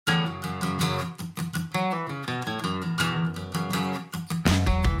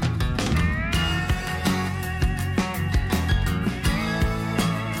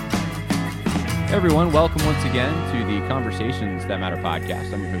everyone. Welcome once again to the Conversations That Matter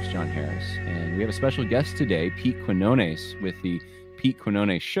podcast. I'm your host, John Harris, and we have a special guest today, Pete Quinones, with the Pete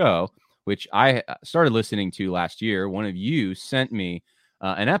Quinones Show, which I started listening to last year. One of you sent me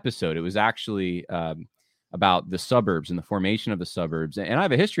an episode. It was actually about the suburbs and the formation of the suburbs. And I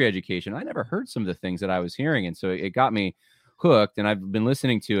have a history education. I never heard some of the things that I was hearing, and so it got me hooked, and I've been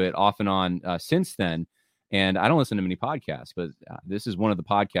listening to it off and on since then. And I don't listen to many podcasts, but this is one of the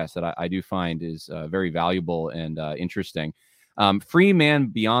podcasts that I do find is very valuable and interesting. Free Man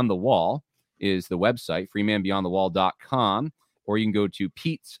Beyond the Wall is the website, freemanbeyondthewall.com, or you can go to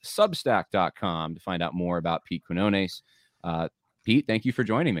petesubstack.com to find out more about Pete Quinones. Pete, thank you for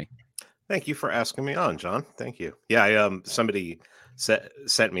joining me. Thank you for asking me on, John. Thank you. Yeah, somebody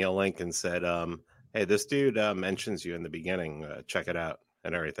sent me a link and said, hey, this dude mentions you in the beginning. Check it out.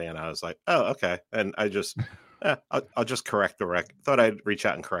 And everything, and I was like, "Oh, okay." And I just, I'll just correct the record. Thought I'd reach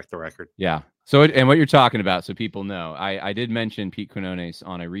out and correct the record. Yeah. So, and what you're talking about, so people know, I did mention Pete Quinones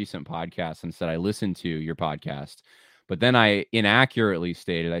on a recent podcast and said I listened to your podcast, but then I inaccurately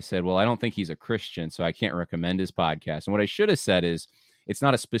stated, I said, well, I don't think he's a Christian, so I can't recommend his podcast. And what I should have said is, it's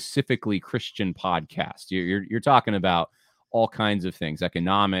not a specifically Christian podcast. You're talking about all kinds of things,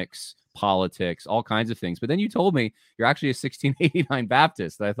 economics, politics, all kinds of things. But then you told me you're actually a 1689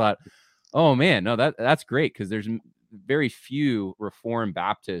 Baptist. I thought, oh man, no, that's great, because there's very few Reformed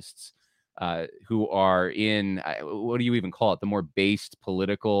Baptists who are in, what do you even call it, the more based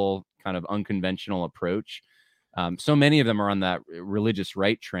political kind of unconventional approach. So many of them are on that religious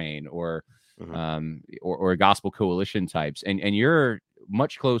right train or gospel coalition types, and you're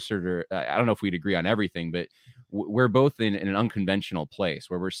much closer to, I don't know if we'd agree on everything, but we're both in an unconventional place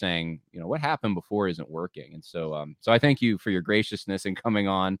where we're saying, what happened before isn't working. And so, so I thank you for your graciousness in coming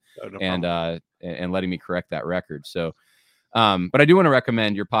on and letting me correct that record. So, but I do want to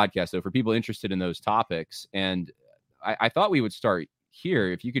recommend your podcast, though, for people interested in those topics. And I thought we would start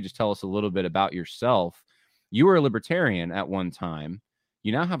here. If you could just tell us a little bit about yourself. You were a libertarian at one time.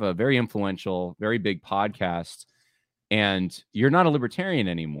 You now have a very influential, very big podcast, and you're not a libertarian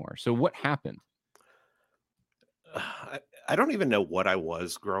anymore. So what happened? I don't even know what I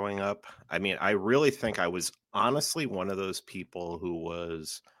was growing up. I mean, I really think I was honestly one of those people who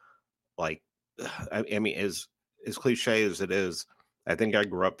was like, I mean, as cliche as it is, I think I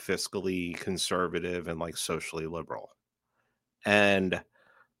grew up fiscally conservative and like socially liberal. And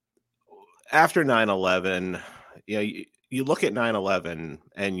after 9/11, you look at 9/11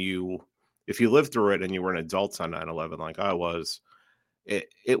 and if you lived through it and you were an adult on 9/11, like I was,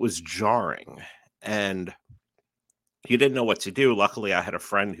 it was jarring. And you didn't know what to do. Luckily, I had a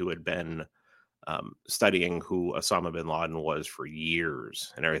friend who had been studying who Osama bin Laden was for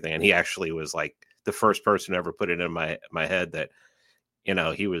years and everything. And he actually was like the first person to ever put it in my head that,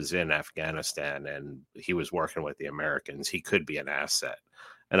 he was in Afghanistan and he was working with the Americans. He could be an asset.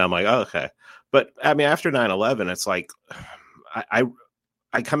 And I'm like, oh, okay. But I mean, after 9/11, it's like I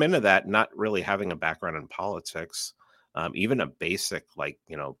come into that not really having a background in politics, even a basic like,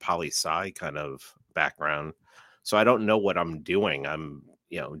 poli-sci kind of background. So I don't know what I'm doing.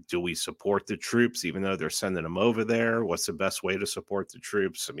 Do we support the troops even though they're sending them over there? What's the best way to support the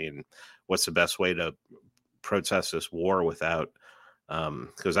troops? I mean, what's the best way to protest this war without,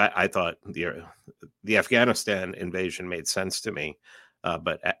 because I thought the Afghanistan invasion made sense to me,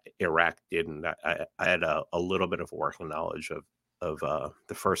 but Iraq didn't. I had a little bit of working knowledge of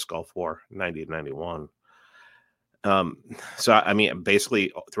the first Gulf War, 1991. So I mean,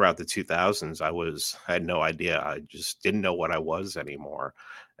 basically throughout the 2000s, I had no idea. I just didn't know what I was anymore.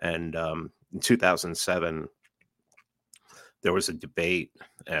 And in 2007, there was a debate,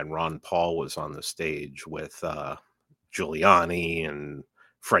 and Ron Paul was on the stage with Giuliani and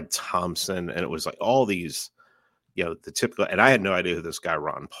Fred Thompson, and it was like all these, the typical. And I had no idea who this guy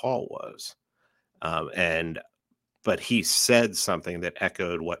Ron Paul was, but he said something that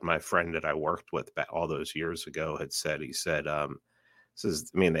echoed what my friend that I worked with all those years ago had said. He said,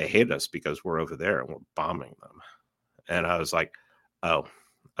 they hate us because we're over there and we're bombing them. And I was like, oh,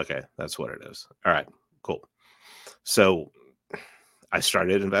 okay, that's what it is. All right, cool. So I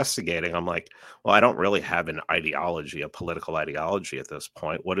started investigating. I'm like, well, I don't really have an ideology, a political ideology at this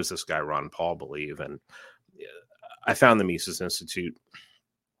point. What does this guy Ron Paul believe? And I found the Mises Institute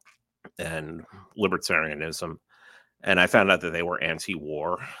and libertarianism. And I found out that they were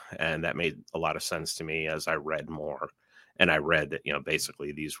anti-war, and that made a lot of sense to me as I read more. And I read that,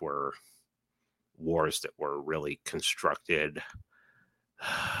 basically these were wars that were really constructed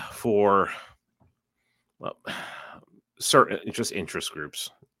for, certain just interest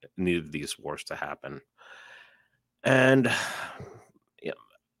groups needed these wars to happen. And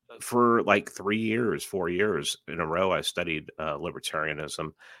for like 3 years, 4 years in a row, I studied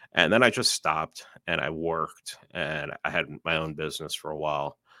libertarianism, and then I just stopped and I worked and I had my own business for a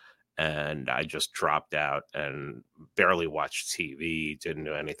while, and I just dropped out and barely watched TV, didn't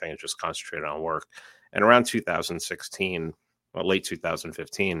do anything, I just concentrated on work. And around 2016, well, late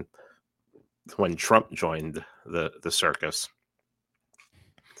 2015, when Trump joined the circus,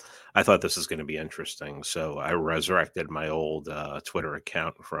 I thought this is going to be interesting. So I resurrected my old Twitter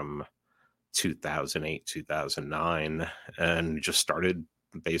account from 2008, 2009, and just started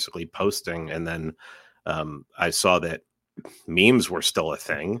basically posting. And then I saw that memes were still a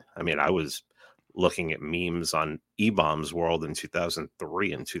thing. I mean, I was looking at memes on E-Bombs World in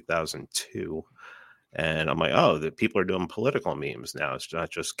 2003 and 2002. And I'm like, oh, the people are doing political memes now. It's not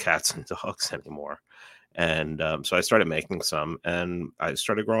just cats and dogs anymore. And so I started making some, and I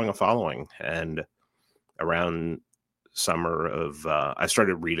started growing a following. And around summer of, I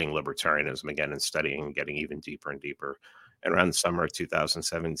started reading libertarianism again and studying, getting even deeper and deeper. And around the summer of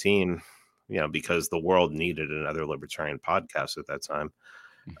 2017, because the world needed another libertarian podcast at that time,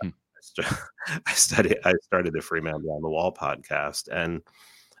 I started the Free Man Beyond the Wall podcast, and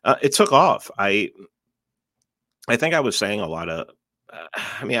it took off. I think I was saying a lot of,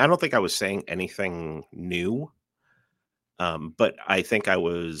 I don't think I was saying anything new, but I think I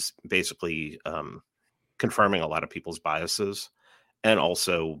was basically confirming a lot of people's biases. And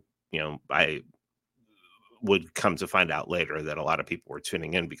also, I would come to find out later that a lot of people were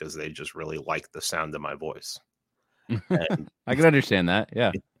tuning in because they just really liked the sound of my voice. And I can understand that.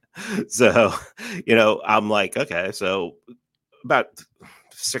 Yeah. so, I'm like, okay, so about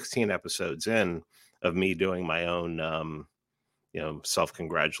 16 episodes in of me doing my own,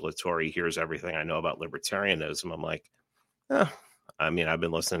 self-congratulatory, here's everything I know about libertarianism. I'm like, I've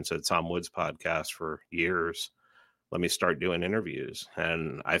been listening to Tom Woods' podcast for years. Let me start doing interviews.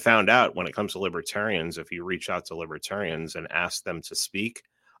 And I found out when it comes to libertarians, if you reach out to libertarians and ask them to speak,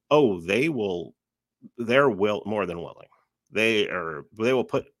 they're more than willing.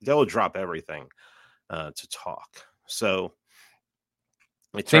 They'll drop everything to talk. So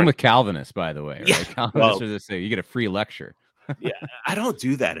same with Calvinists, by the way. Right? Yeah, Calvinists are the same. You get a free lecture. Yeah, I don't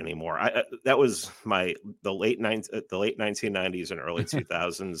do that anymore. That was the late 1990s and early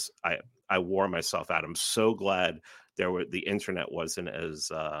 2000s. I wore myself out. I'm so glad the internet wasn't as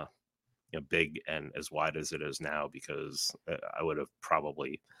big and as wide as it is now, because I would have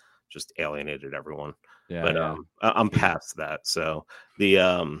probably just alienated everyone. Yeah, but yeah. I'm past that. So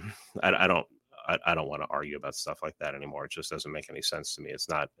I don't want to argue about stuff like that anymore. It just doesn't make any sense to me.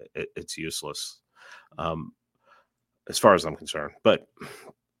 It's useless. As far as I'm concerned, but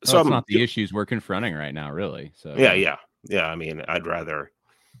so it's not the issues we're confronting right now, really. So yeah. I'd rather.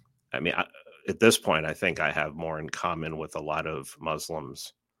 At this point, I think I have more in common with a lot of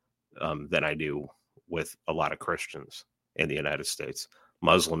Muslims than I do with a lot of Christians in the United States.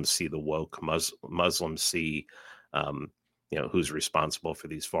 Muslims see the woke. Muslims see, who's responsible for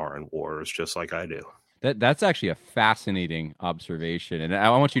these foreign wars, just like I do. That's actually a fascinating observation, and I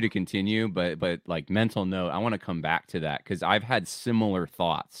want you to continue. But like, mental note, I want to come back to that because I've had similar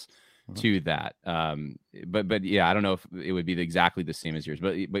thoughts to that. But yeah, I don't know if it would be exactly the same as yours.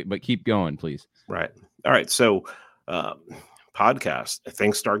 But keep going, please. Right. All right. So, podcast,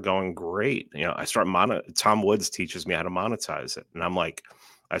 things start going great. I start Tom Woods teaches me how to monetize it, and I'm like,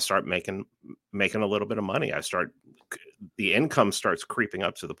 I start making a little bit of money. The income starts creeping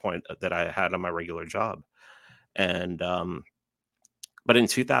up to the point that I had on my regular job. And but in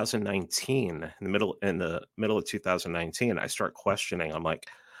 2019, in the middle of 2019, I start questioning. I'm like,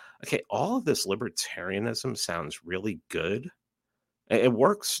 okay, all of this libertarianism sounds really good. It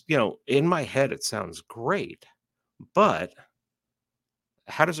works, in my head, it sounds great, but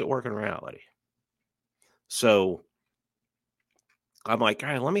how does it work in reality? So I'm like, all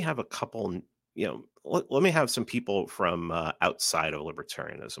right, let me have a couple, let me have some people from outside of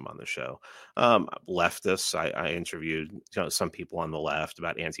libertarianism on the show. Leftists, I interviewed some people on the left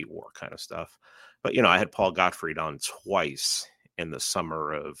about anti-war kind of stuff. But, I had Paul Gottfried on twice in the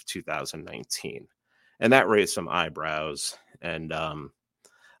summer of 2019. And that raised some eyebrows. And I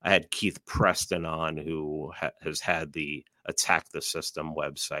had Keith Preston on, who has had the Attack the System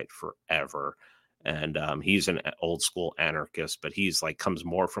website forever. And he's an old school anarchist, but he's comes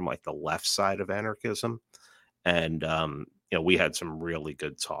more from the left side of anarchism. And, we had some really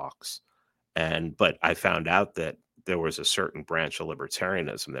good talks. But I found out that there was a certain branch of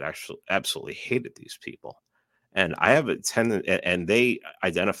libertarianism that actually absolutely hated these people. And I have a tendency, and they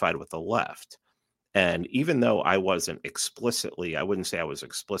identified with the left. And even though I wouldn't say I was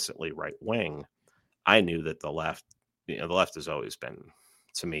explicitly right wing, I knew that the left has always been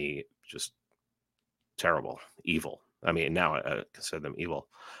to me just terrible, evil. I mean, now I consider them evil,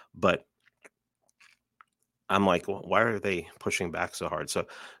 but I'm like, well, why are they pushing back so hard? So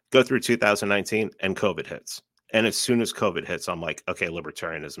go through 2019 and COVID hits. And as soon as COVID hits, I'm like, okay,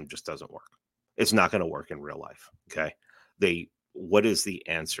 libertarianism just doesn't work. It's not going to work in real life. Okay. What is the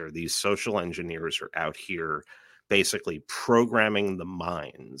answer? These social engineers are out here basically programming the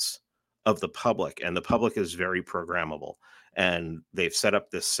minds of the public, and the public is very programmable. And they've set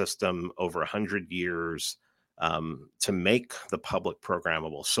up this system over 100 years to make the public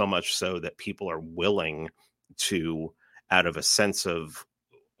programmable, so much so that people are willing to, out of a sense of,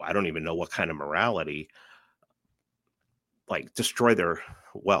 I don't even know what kind of morality, like destroy their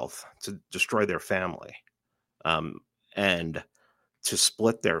wealth, to destroy their family, and to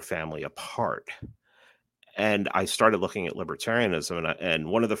split their family apart. And I started looking at libertarianism, and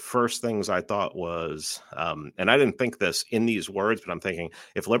one of the first things I thought was, and I didn't think this in these words, but I'm thinking,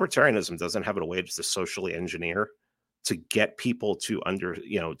 if libertarianism doesn't have a way to socially engineer to get people to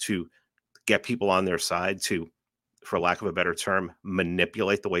get people on their side, to, for lack of a better term,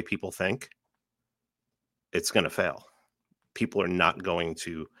 manipulate the way people think, it's going to fail. People are not going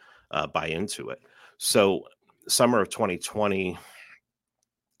to buy into it. So summer of 2020,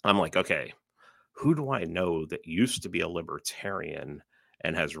 I'm like, okay, who do I know that used to be a libertarian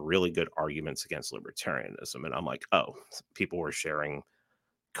and has really good arguments against libertarianism? And I'm like, oh, people were sharing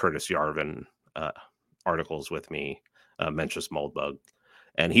Curtis Yarvin articles with me, Mencius Moldbug.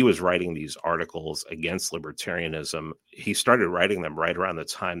 And he was writing these articles against libertarianism. He started writing them right around the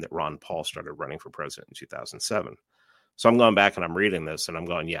time that Ron Paul started running for president in 2007. So I'm going back and I'm reading this and I'm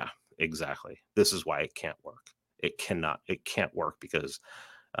going, yeah, exactly. This is why it can't work. It can't work because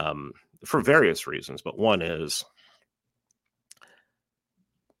for various reasons. But one is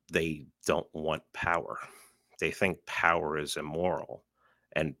they don't want power. They think power is immoral,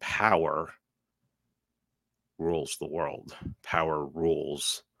 and power rules the world. Power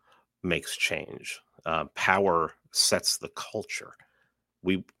makes change. Power sets the culture.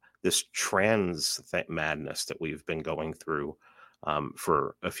 This trans madness that we've been going through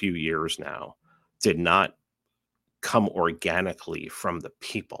for a few years now did not come organically from the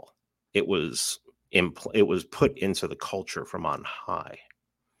people. It was put into the culture from on high.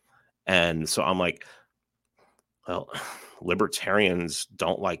 And so I'm like, well, libertarians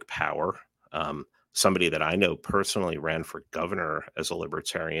don't like power. Somebody that I know personally ran for governor as a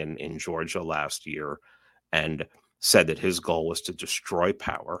libertarian in Georgia last year and said that his goal was to destroy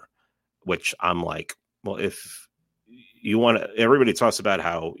power, which I'm like, well, if you want to, everybody talks about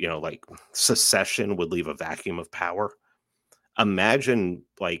how, like secession would leave a vacuum of power. Imagine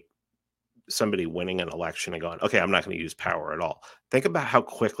like somebody winning an election and going, okay, I'm not going to use power at all. Think about how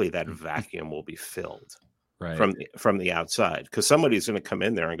quickly that vacuum will be filled from the outside, because somebody's going to come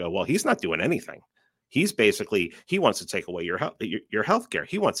in there and go, well, he's not doing anything. He's basically, he wants to take away your health care.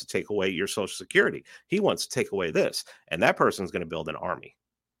 He wants to take away your Social Security. He wants to take away this. And that person's going to build an army.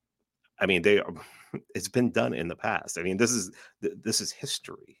 I mean, it's been done in the past. I mean, this is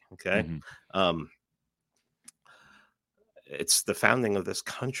history. Okay. Mm-hmm. It's the founding of this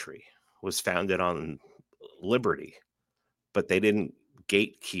country was founded on liberty, but they didn't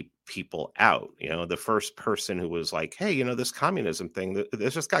gatekeep people out. The first person who was like, hey, this communism thing,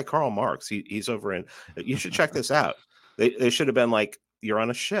 there's this guy, Karl Marx, he's over in, you should check this out. They should have been like, you're on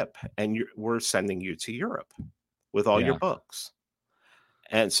a ship and we're sending you to Europe with all your books.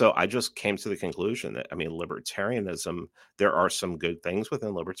 And so I just came to the conclusion that, I mean, libertarianism, there are some good things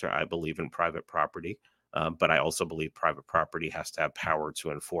within libertarian. I believe in private property, but I also believe private property has to have power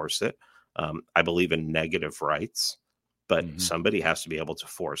to enforce it. I believe in negative rights, but somebody has to be able to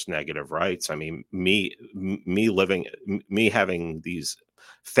force negative rights. I mean, me having these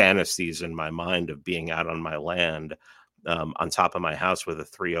fantasies in my mind of being out on my land, on top of my house with a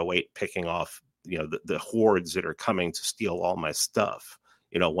 308, picking off, the hordes that are coming to steal all my stuff.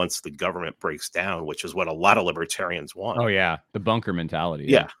 Once the government breaks down, which is what a lot of libertarians want. Oh yeah, the bunker mentality.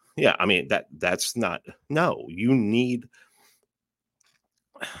 Yeah. I mean, that's not. No, you need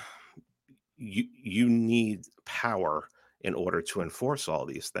power in order to enforce all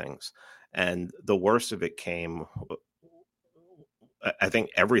these things. And the worst of it came, I think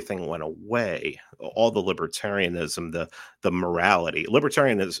everything went away. All the libertarianism, the morality.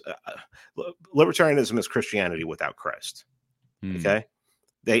 Libertarianism is Christianity without Christ. Okay.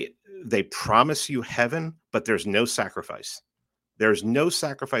 They promise you heaven, but there's no sacrifice. There's no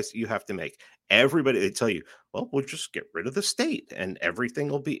sacrifice that you have to make. Everybody, they tell you, well, we'll just get rid of the state and everything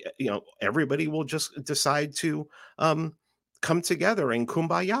will be, everybody will just decide to come together in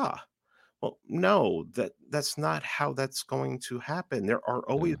kumbaya. Well, no, that's not how that's going to happen. There are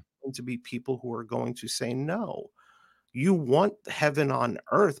always Yeah. going to be people who are going to say no. You want heaven on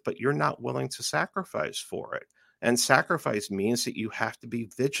earth, but you're not willing to sacrifice for it. And sacrifice means that you have to be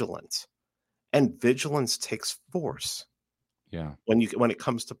vigilant. And vigilance takes force Yeah. when it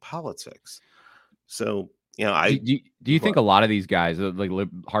comes to politics. So, Do you think a lot of these guys, like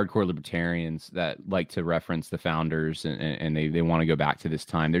hardcore libertarians that like to reference the founders and they want to go back to this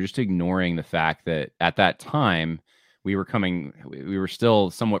time, they're just ignoring the fact that at that time we were still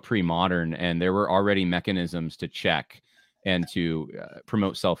somewhat pre-modern, and there were already mechanisms to check and to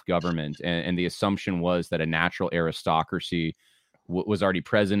promote self-government, and the assumption was that a natural aristocracy was already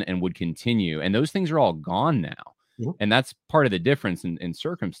present and would continue, and those things are all gone now, Mhm. and that's part of the difference in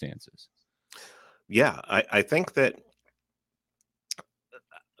circumstances. Yeah, I think that,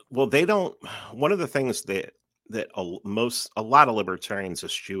 well, they don't. One of the things that a lot of libertarians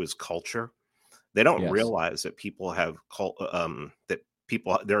eschew is culture. They don't Yes. realize that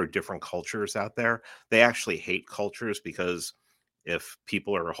there are different cultures out there. They actually hate cultures because if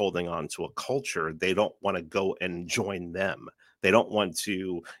people are holding on to a culture, they don't want to go and join them. They don't want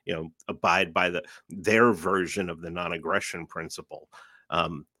to, abide by their version of the non-aggression principle.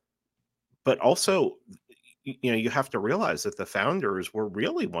 Um, but also, you have to realize that the founders were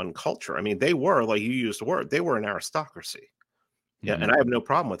really one culture. I mean, they were, like you used the word, they were an aristocracy. Yeah, and Mhm. I have no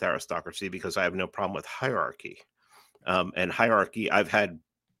problem with aristocracy because I have no problem with hierarchy. And hierarchy, I had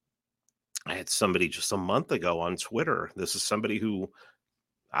somebody just a month ago on Twitter. This is somebody who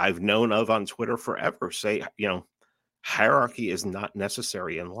I've known of on Twitter forever say, hierarchy is not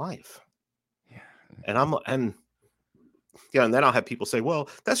necessary in life. Yeah. And then I'll have people say, well,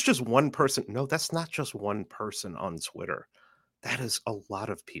 that's just one person. No, that's not just one person on Twitter. That is a lot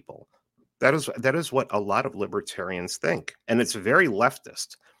of people. That is what a lot of libertarians think, and it's very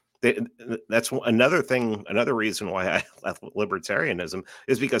leftist. That's another thing. Another reason why I left libertarianism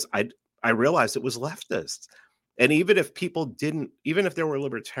is because I realized it was leftist, and even if there were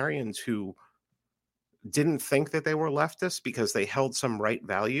libertarians who didn't think that they were leftist because they held some right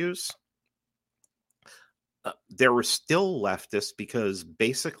values, there were still leftists because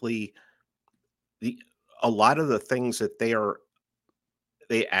basically the a lot of the things that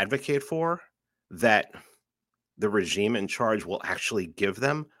they advocate for that the regime in charge will actually give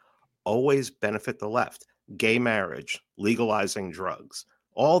them always benefit the left. Gay marriage, legalizing drugs,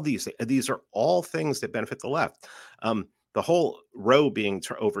 all these are all things that benefit the left. The whole Roe being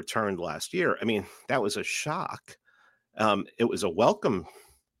overturned last year, I mean, that was a shock. It was a welcome.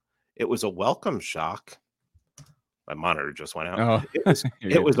 It was a welcome shock. My monitor just went out. Oh, It was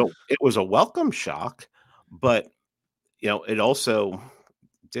you're it good. was a it was a welcome shock, but it also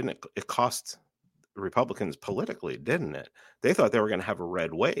didn't. It cost Republicans politically, didn't it? They thought they were going to have a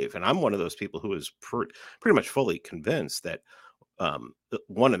red wave, and I'm one of those people who is pretty much fully convinced that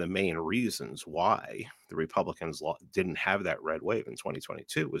one of the main reasons why the Republicans didn't have that red wave in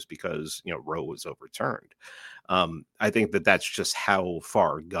 2022 was because Roe was overturned. I think that that's just how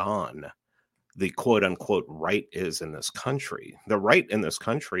far gone the quote unquote right is in this country. The right in this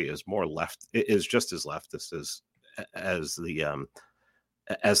country is is just as leftist as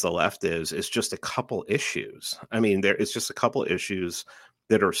the left is. It's just a couple issues. I mean, it's just a couple issues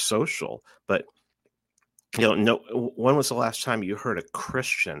that are social. But no. When was the last time you heard a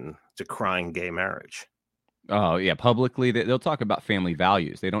Christian decrying gay marriage? Oh, yeah, publicly, they'll talk about family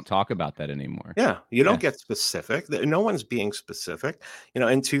values. They don't talk about that anymore. Yeah, you don't Yeah, get specific. No one's being specific.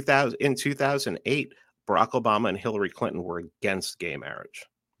 In 2008, Barack Obama and Hillary Clinton were against gay marriage,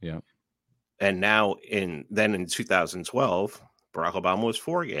 yeah. and now in 2012, Barack Obama was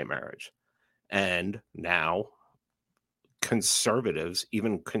for gay marriage, and now conservatives,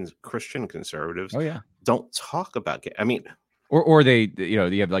 even Christian conservatives, Oh, yeah. don't talk about gay. I mean, Or they, you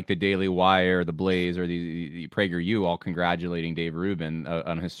have like the Daily Wire, the Blaze, or the PragerU all congratulating Dave Rubin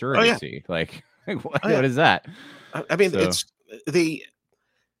on his oh yeah, surrogacy. Like, oh yeah. what is that? I mean, So, the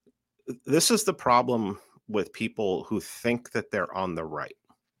this is the problem with people who think that they're on the right.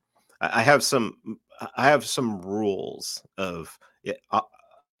 I have some rules of yeah, I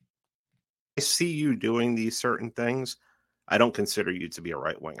see you doing these certain things. I don't consider you to be a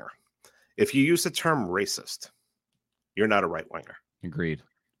right winger. If you use the term racist, you're not a right winger. agreed.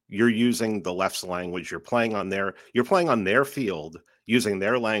 You're using the left's language. You're playing on their field using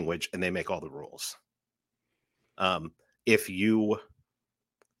their language, and they make all the rules. Um, if you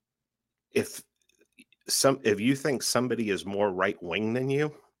if if you think somebody is more right wing than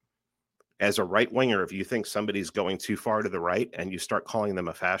you, as a right winger, if you think somebody's going too far to the right and you start calling them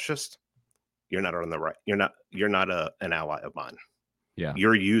a fascist, you're not on the right. You're not an ally of mine. Yeah.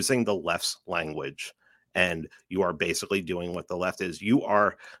 You're using the left's language, and you are basically doing what the left is. You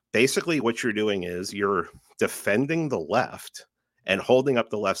are basically, what you're doing is you're defending the left and holding up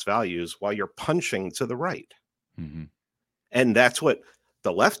the left's values while you're punching to the right. Mm-hmm. And that's what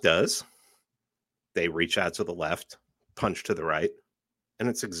the left does. They reach out to the left, punch to the right. And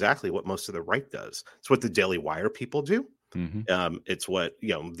it's exactly what most of the right does. It's what the Daily Wire people do. Mm-hmm. It's what,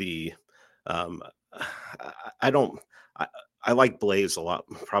 um, I don't, I like Blaze a lot,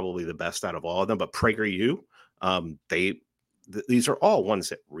 probably the best out of all of them, but PragerU, these are all ones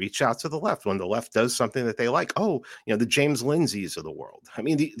that reach out to the left when the left does something that they like. Oh, the James Lindsays of the world. I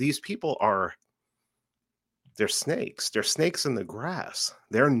mean, these people they're snakes. They're snakes in the grass.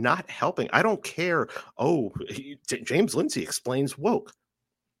 They're not helping. I don't care. Oh, James Lindsay explains woke.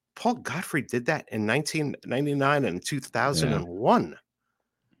 Paul Gottfried did that in 1999 and 2001. Yeah.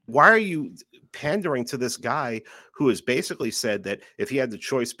 Why are you pandering to this guy who has basically said that if he had the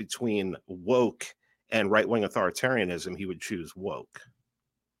choice between woke and right-wing authoritarianism, he would choose woke?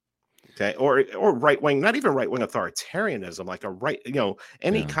 Okay, or right-wing, not even right-wing authoritarianism, like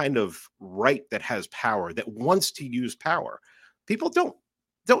any kind of right that has power, that wants to use power. People don't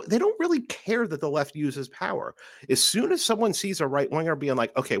really care that the left uses power. As soon as someone sees a right-winger being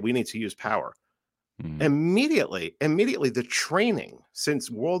like, okay, we need to use power, immediately the training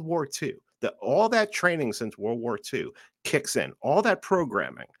since World War II, all that training since World War II kicks in, all that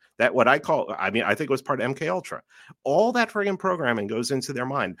programming. That what I call, I think it was part of MK Ultra. All that friggin' programming goes into their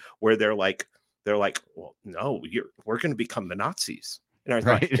mind where they're like, well, no, we're going to become the Nazis. And I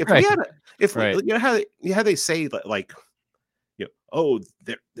thought, how they say like,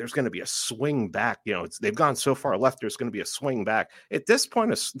 there's going to be a swing back. They've gone so far left. There's going to be a swing back. At this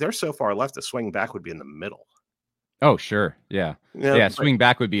point, they're so far left. The swing back would be in the middle. Oh, sure. Yeah. Swing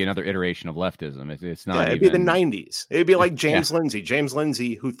back would be another iteration of leftism. It's not it'd even... be the 90s. It'd be like James Lindsay. James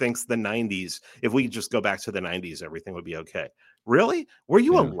Lindsay, who thinks the 90s, if we just go back to the 90s, everything would be okay. Really? Were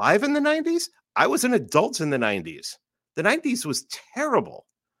you alive in the 90s? I was an adult in the 90s. The 90s was terrible.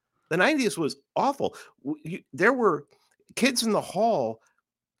 The 90s was awful. There were kids in the hall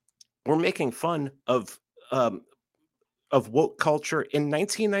were making fun of woke culture in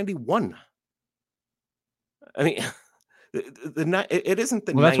 1991. I mean, it isn't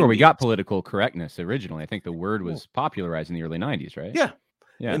the. Well, that's 90s. Where we got political correctness originally. I think the word was popularized in the early 90s, right? Yeah.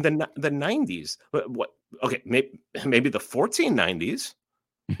 In the 90s. What? Okay, maybe the 1490s.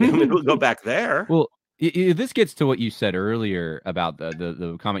 We'll go back there. Well, this gets to what you said earlier about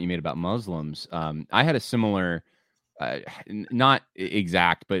the comment you made about Muslims. I had a similar, not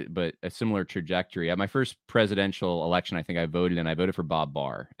exact, but a similar trajectory. At my first presidential election, I think I voted for Bob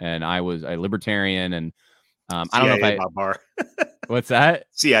Barr, and I was a libertarian, and I don't know if Bob Barr. What's that?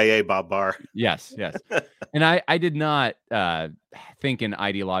 CIA Bob Barr. Yes. And I did not think in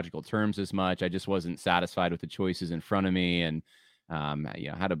ideological terms as much. I just wasn't satisfied with the choices in front of me, and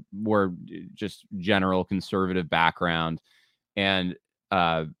had a more just general conservative background, and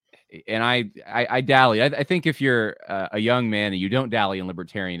I dally. I think if you're a young man and you don't dally in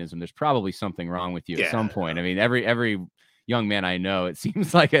libertarianism, there's probably something wrong with you at some point. I mean, every young man I know, it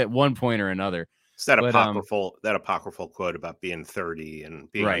seems like at one point or another. It's that apocryphal quote about being 30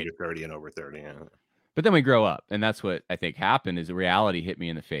 and being under 30 and over 30. Yeah. But then we grow up, and that's what I think happened. Is reality hit me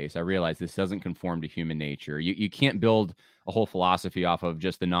in the face. I realized this doesn't conform to human nature. You can't build a whole philosophy off of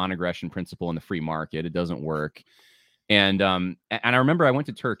just the non-aggression principle in the free market. It doesn't work. And I remember I went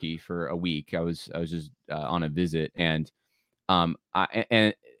to Turkey for a week. I was just on a visit, and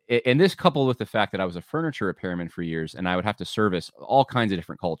this coupled with the fact that I was a furniture repairman for years, and I would have to service all kinds of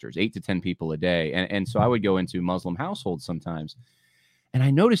different cultures, 8 to 10 people a day, and so I would go into Muslim households sometimes. And I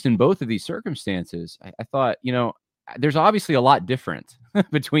noticed in both of these circumstances, I thought, there's obviously a lot different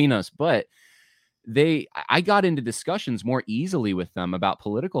between us, but I got into discussions more easily with them about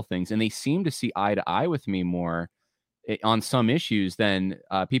political things, and they seemed to see eye to eye with me more on some issues than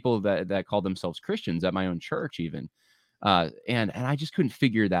people that call themselves Christians at my own church even. And I just couldn't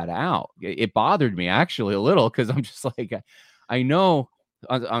figure that out. It bothered me actually a little, because I'm just like, I know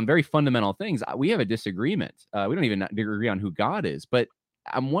on very fundamental things, we have a disagreement. We don't even agree on who God is, but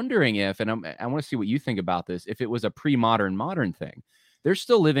I'm wondering if, and I want to see what you think about this, if it was a modern thing. They're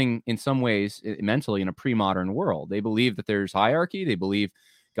still living in some ways mentally in a pre-modern world. They believe that there's hierarchy. They believe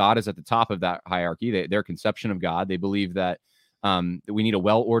God is at the top of that hierarchy. Their conception of God. They believe that we need a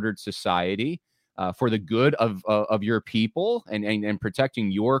well-ordered society for the good of your people and protecting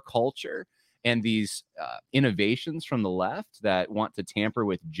your culture. And these innovations from the left that want to tamper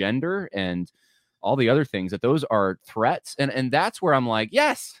with gender and all the other things, that those are threats. And that's where I'm like,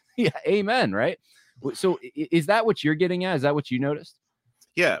 yes, yeah, amen, right? So is that what you're getting at? Is that what you noticed?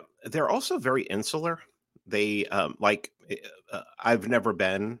 Yeah, they're also very insular. They I've never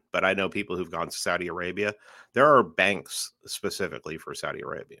been, but I know people who've gone to Saudi Arabia. There are banks specifically for Saudi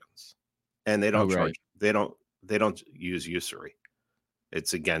Arabians, and they Oh, don't right. charge. They don't use usury.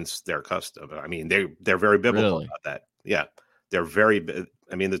 It's against their custom. I mean, they're very biblical Really? about that. Yeah, they're very.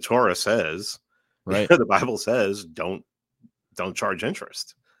 I mean, the Torah says, Right. the Bible says, don't charge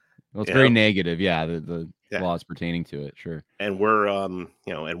interest. Well, it's You very know, negative. Yeah. The yeah. laws pertaining to it. Sure. And we're and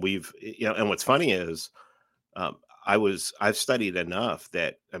we've and what's funny is um, I've studied enough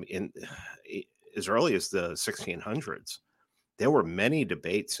that I mean as early as the 1600s there were many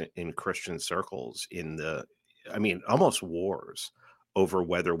debates in Christian circles almost wars over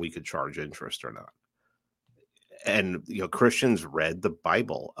whether we could charge interest or not. And Christians read the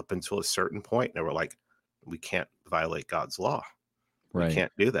Bible up until a certain point and they were like, we can't violate God's law. We Right.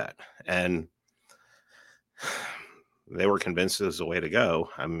 can't do that. And they were convinced it was the way to go.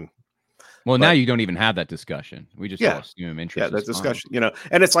 Well, now But you don't even have that discussion. We just all yeah, assume yeah, interest is that fine. discussion,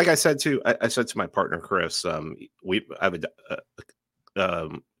 and it's like I said to my partner Chris, I have a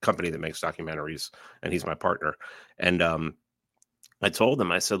company that makes documentaries, and he's my partner, and I told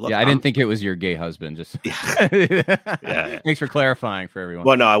him, I said, "Look, Yeah, I didn't think it was your gay husband. Just yeah, yeah." thanks for clarifying for everyone.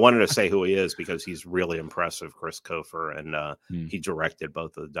 Well, no, I wanted to say who he is because he's really impressive, Chris Kofer, and Hmm. he directed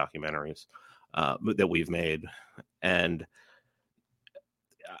both of the documentaries that we've made, and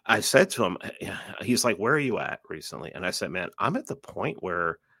I said to him, he's like, "Where are you at recently?" And I said, "Man, I'm at the point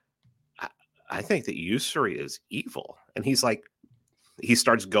where I think that usury is evil." And he's like, he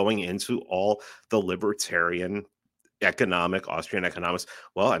starts going into all the libertarian Austrian economics.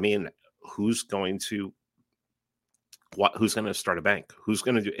 Well, I mean, who's going to who's going to start a bank? Who's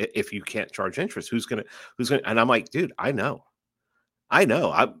going to do if you can't charge interest? Who's going to? And I'm like, dude, I know.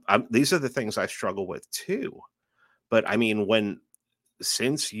 These are the things I struggle with too. But I mean,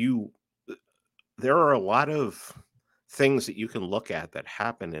 since you there are a lot of things that you can look at that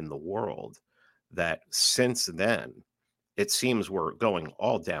happen in the world that since then it seems we're going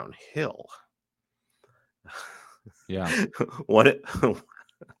all downhill. Yeah.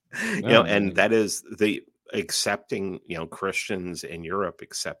 And that is the accepting, Christians in Europe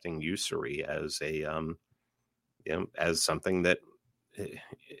accepting usury as as something that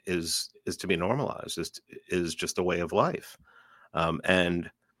is to be normalized, is just a way of life.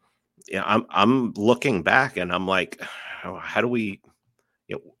 And I'm looking back and I'm like, how do we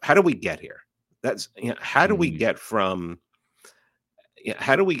get here? That's how do we get from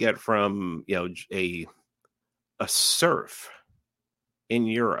a serf in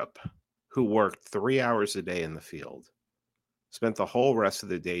Europe who worked 3 hours a day in the field, spent the whole rest of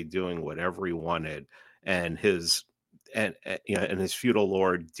the day doing whatever he wanted, and his feudal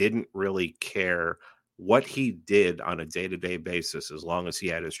lord didn't really care what he did on a day-to-day basis as long as he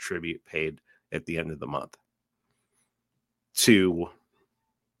had his tribute paid at the end of the month.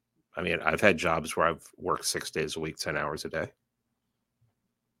 I've had jobs where I've worked 6 days a week, 10 hours a day,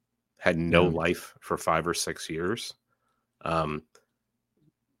 had no life for 5 or 6 years.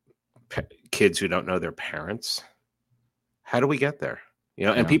 Kids who don't know their parents. How do we get there?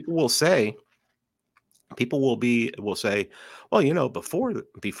 And people will say, well, before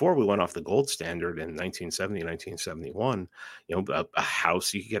we went off the gold standard in 1970, 1971, a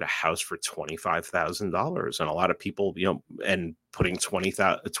house, you could get a house for $25,000. And a lot of people, and putting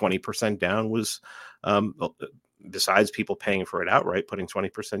 20% down was, besides people paying for it outright, putting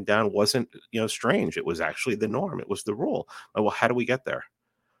 20% down wasn't, strange. It was actually the norm. It was the rule. Well, how do we get there?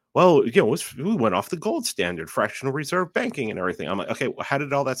 Well, we went off the gold standard, fractional reserve banking and everything. I'm like, okay, well, how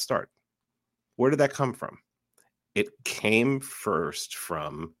did all that start? Where did that come from? It came first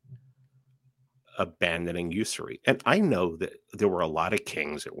from abandoning usury. And I know that there were a lot of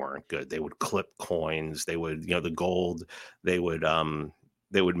kings that weren't good. They would clip coins. They would, the gold, they would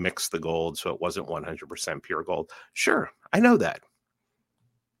mix the gold so it wasn't 100% pure gold. Sure, I know that.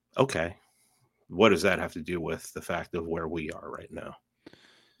 Okay. What does that have to do with the fact of where we are right now?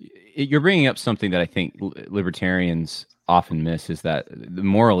 You're bringing up something that I think libertarians often miss, is that the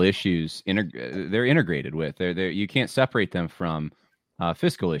moral issues they're integrated with. You can't separate them from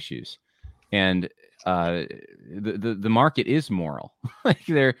fiscal issues, and the market is moral. Like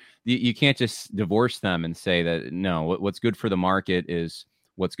you can't just divorce them and say that no, what's good for the market is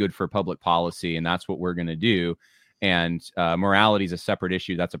what's good for public policy, and that's what we're going to do. And morality is a separate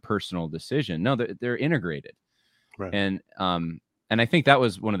issue. That's a personal decision. No, they're integrated, Right. And I think that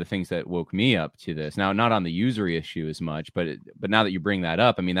was one of the things that woke me up to this. Now, not on the usury issue as much, but now that you bring that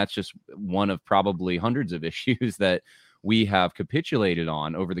up, I mean, that's just one of probably hundreds of issues that we have capitulated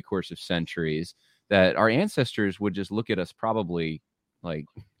on over the course of centuries, that our ancestors would just look at us probably like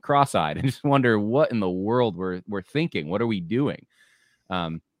cross-eyed and just wonder what in the world we're thinking. What are we doing?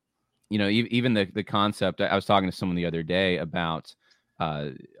 Even the concept. I was talking to someone the other day about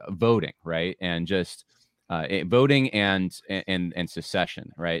voting, right, and just voting and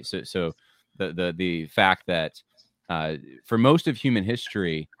secession, right. So the fact that for most of human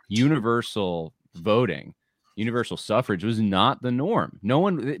history, universal voting, universal suffrage was not the norm.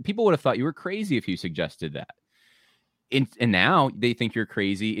 People would have thought you were crazy if you suggested that. And now they think you're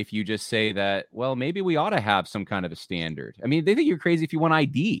crazy if you just say that, well, maybe we ought to have some kind of a standard. I mean, they think you're crazy if you want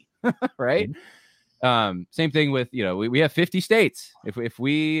ID, right? Same thing with, we have 50 states. If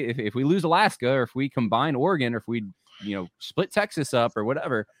we lose Alaska, or if we combine Oregon, or if we, split Texas up or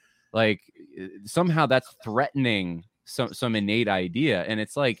whatever, like somehow that's threatening some innate idea. And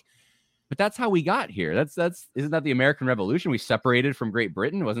it's like, but that's how we got here. Isn't that the American Revolution? We separated from Great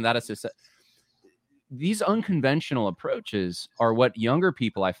Britain. Wasn't that these unconventional approaches are what younger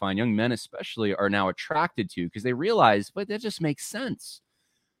people, I find, young men especially, are now attracted to, because they realize, but that just makes sense.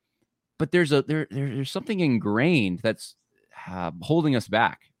 But there's something ingrained that's holding us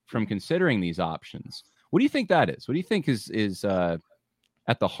back from considering these options. What do you think that is? What do you think is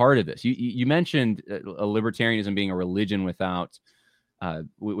at the heart of this? You mentioned a libertarianism being a religion without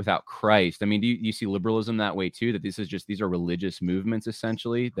Christ. I mean, do you see liberalism that way too? That these are religious movements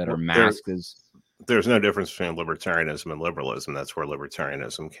essentially that are masked as. There's no difference between libertarianism and liberalism. That's where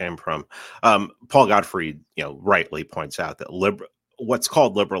libertarianism came from. Paul Gottfried, rightly points out that what's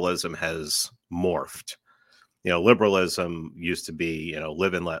called liberalism has morphed. Liberalism used to be,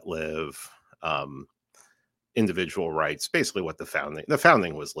 live and let live, individual rights, basically what the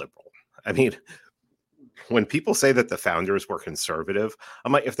founding was liberal. I mean, when people say that the founders were conservative,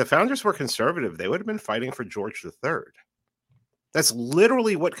 I'm like, if the founders were conservative, they would have been fighting for George III. That's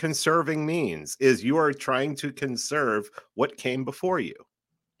literally what conserving means, is you are trying to conserve what came before you.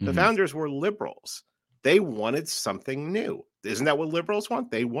 The founders were liberals. They wanted something new. Isn't that what liberals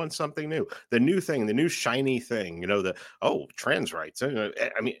want? They want something new. The new thing, the new shiny thing, trans rights. I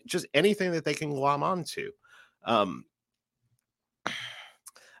mean, just anything that they can glom onto. I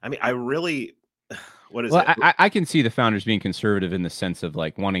mean, I really... What is it? I can see the founders being conservative in the sense of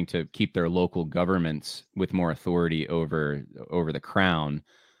like wanting to keep their local governments with more authority over the crown.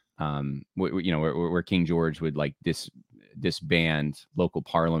 Where King George would like disband local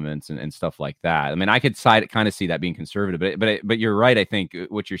parliaments and stuff like that. I mean, I could kind of see that being conservative, but you're right. I think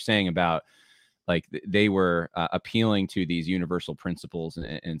what you're saying about like they were appealing to these universal principles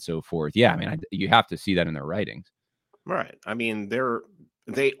and so forth. Yeah, I mean, you have to see that in their writings. Right. I mean,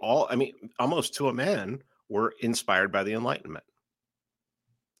 they all, almost to a man, were inspired by the Enlightenment.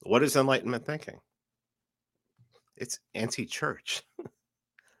 What is Enlightenment thinking? It's anti-church.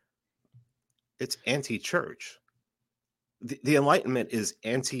 It's anti-church. The Enlightenment is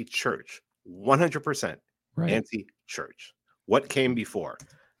anti-church, 100% right. Anti-church. What came before?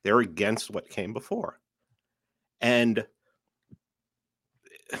 They're against what came before. And,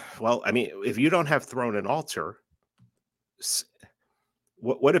 well, I mean, if you don't have throne and altar,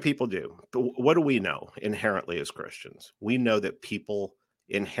 what do people do? What do we know inherently as Christians? We know that people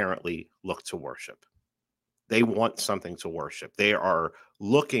inherently look to worship. They want something to worship. They are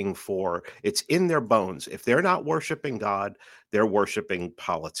looking for, it's in their bones. If they're not worshiping God, they're worshiping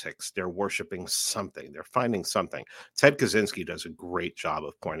politics. They're worshiping something. They're finding something. Ted Kaczynski does a great job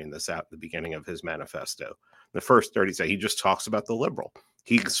of pointing this out at the beginning of his manifesto. The first 30 seconds, he just talks about the liberal.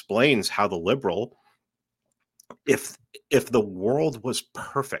 He explains how the liberal, if the world was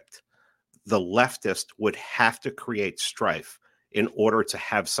perfect, the leftist would have to create strife in order to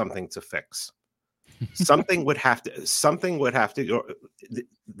have something to fix. Something would have to go.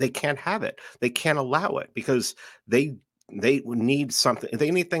 They can't have it. They can't allow it because they need something. They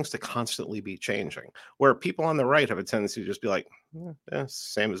need things to constantly be changing. Where people on the right have a tendency to just be like,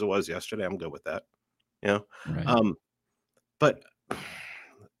 same as it was yesterday. I'm good with that. Right. But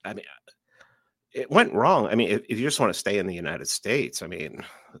I mean, it went wrong. I mean, if you just want to stay in the United States, I mean,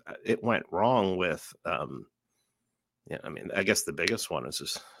 it went wrong with. I mean, I guess the biggest one is to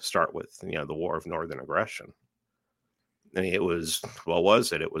start with, the War of Northern Aggression. I mean, it was, what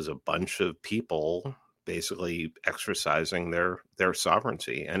was it? It was a bunch of people basically exercising their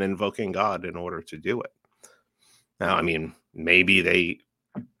sovereignty and invoking God in order to do it. Now, I mean, maybe they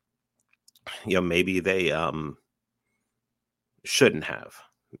shouldn't have.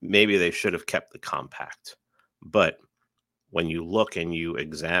 Maybe they should have kept the compact. But when you look and you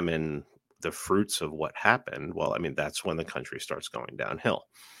examine the fruits of what happened, well, I mean, that's when the country starts going downhill.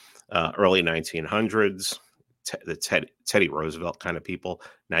 Early 1900s, the Teddy Roosevelt kind of people.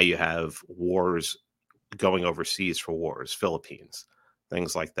 Now you have wars going overseas for wars. Philippines,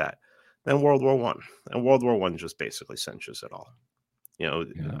 things like that. Then World War One, and World War One just basically cinches it all.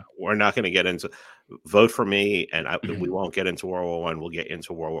 We're not going to get into vote for me, and we won't get into World War One. We'll get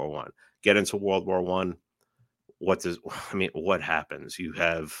into World War One. Get into World War One. What happens? You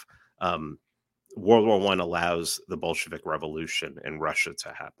have World War One allows the Bolshevik Revolution in Russia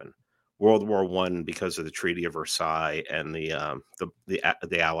to happen. World War One, because of the Treaty of Versailles and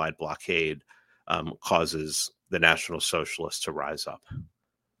the Allied blockade, causes the National Socialists to rise up.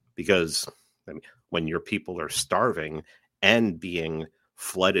 Because when your people are starving and being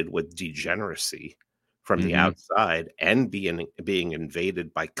flooded with degeneracy from the outside and being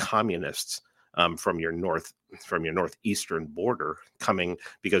invaded by communists from your northeastern border coming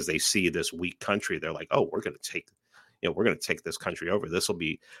because they see this weak country, they're like, oh, we're going to take this country over.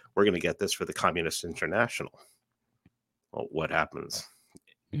 We're going to get this for the Communist International. Well, what happens?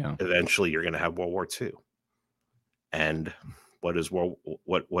 Yeah. Eventually you're going to have World War II. And what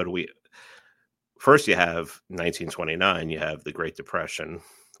do we first? You have 1929, you have the Great Depression,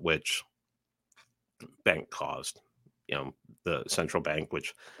 which bank caused, the central bank,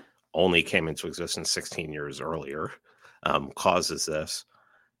 which only came into existence 16 years earlier, causes this,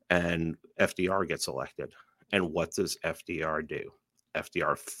 and FDR gets elected. And what does FDR do?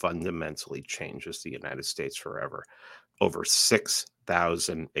 FDR fundamentally changes the United States forever. Over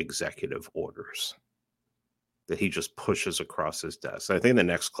 6,000 executive orders that he just pushes across his desk. I think the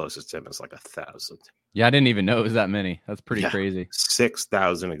next closest to him is like 1,000. Yeah, I didn't even know it was that many. That's pretty crazy.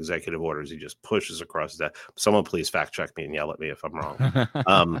 6,000 executive orders he just pushes across his desk. Someone please fact check me and yell at me if I'm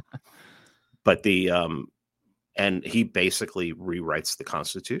wrong. But and he basically rewrites the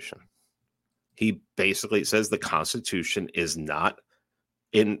Constitution. He basically says the Constitution is not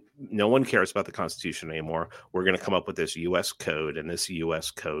no one cares about the Constitution anymore. We're going to come up with this U.S. code, and this U.S.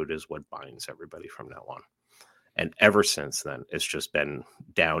 code is what binds everybody from now on. And ever since then, it's just been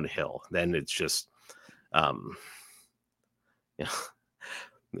downhill. Then it's just, World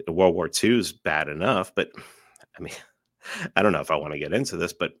War II is bad enough, but I mean, I don't know if I want to get into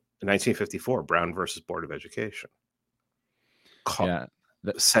this, but in 1954, Brown versus Board of Education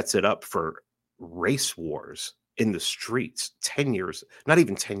sets it up for race wars in the streets 10 years, not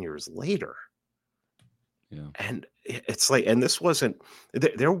even 10 years later. Yeah. And it's like, and this wasn't,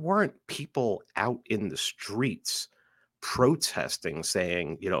 there weren't people out in the streets protesting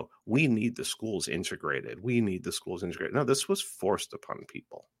saying, we need the schools integrated. We need the schools integrated. No, this was forced upon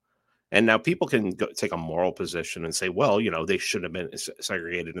people. And now people can take a moral position and say, well, they should have been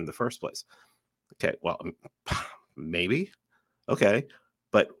segregated in the first place. Okay, well, maybe. Okay.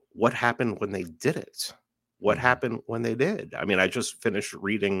 But what happened when they did it? What happened when they did? I mean, I just finished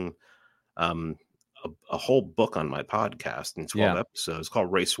reading a whole book on my podcast in 12 episodes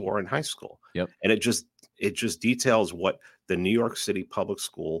called Race War in High School. Yep. And it just details what the New York City public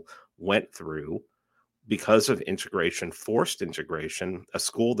school went through because of integration, forced integration, a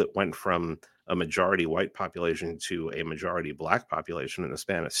school that went from a majority white population to a majority black population in the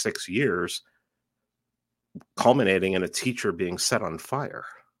span of 6 years, culminating in a teacher being set on fire.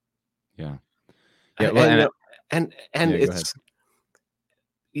 Yeah. And it's,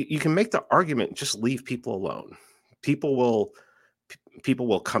 you can make the argument, just leave people alone. People will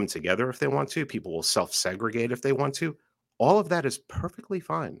come together if they want to. People will self-segregate if they want to. All of that is perfectly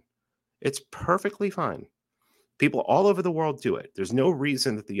fine. It's perfectly fine. People all over the world do it. There's no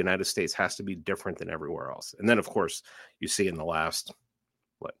reason that the United States has to be different than everywhere else. And then, of course, you see in the last,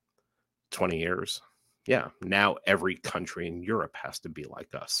 20 years? Yeah, now every country in Europe has to be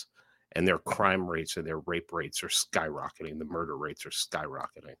like us. And their crime rates or their rape rates are skyrocketing. The murder rates are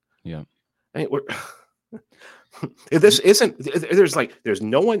skyrocketing. Yeah. I mean, this isn't, there's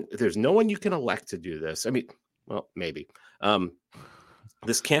no one you can elect to do this. I mean, well, maybe.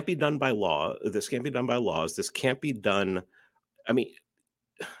 This can't be done by law. This can't be done by laws. This can't be done. I mean,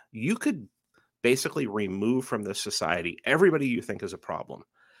 you could basically remove from this society everybody you think is a problem.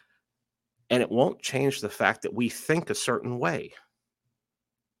 And it won't change the fact that we think a certain way.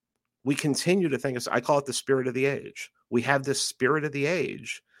 We continue to think, I call it the spirit of the age. We have this spirit of the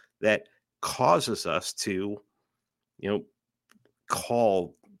age that causes us to,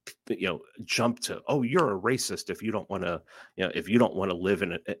 jump to, oh, you're a racist if you don't want to, if you don't want to live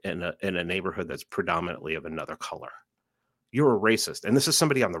in a neighborhood that's predominantly of another color. You're a racist. And this is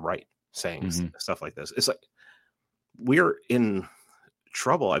somebody on the right saying stuff like this. It's like, we're in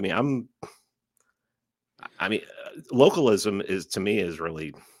trouble. I mean, localism is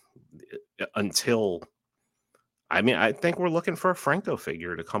really until, I think we're looking for a Franco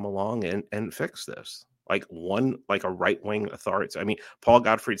figure to come along and fix this. like a right-wing authority. I mean, Paul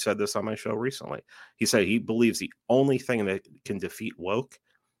Gottfried said this on my show recently. He said he believes the only thing that can defeat woke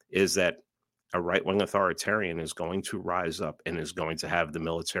is that a right-wing authoritarian is going to rise up and is going to have the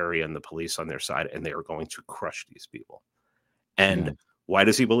military and the police on their side, and they are going to crush these people. And Yeah. why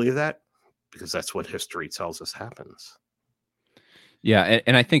does he believe that? Because that's what history tells us happens. Yeah,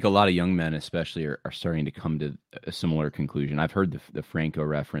 and I think a lot of young men, especially, are starting to come to a similar conclusion. I've heard the Franco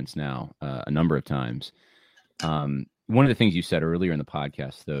reference now a number of times. One of the things you said earlier in the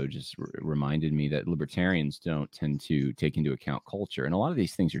podcast, though, just reminded me that libertarians don't tend to take into account culture, and a lot of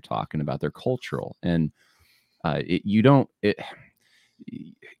these things you're talking about, they're cultural, and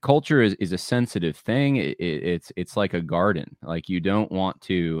culture is a sensitive thing. It's like a garden. Like, you don't want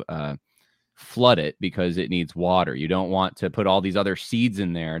to flood it because it needs water. You don't want to put all these other seeds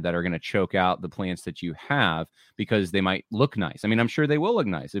in there that are going to choke out the plants that you have because they might look nice. I mean, I'm sure they will look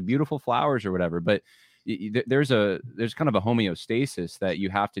nice, they're beautiful flowers or whatever, but there's kind of a homeostasis that you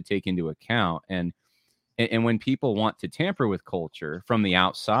have to take into account. And when people want to tamper with culture from the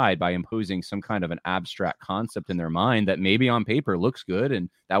outside by imposing some kind of an abstract concept in their mind that maybe on paper looks good and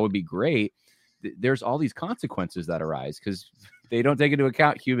that would be great, there's all these consequences that arise because they don't take into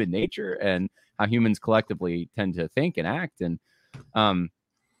account human nature and how humans collectively tend to think and act. And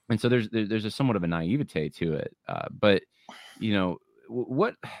so there's a somewhat of a naivete to it. But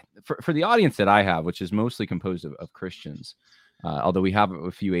what for the audience that I have, which is mostly composed of Christians, although we have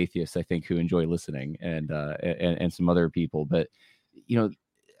a few atheists, I think, who enjoy listening, and some other people, but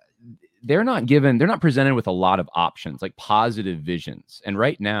they're not presented with a lot of options, like positive visions. And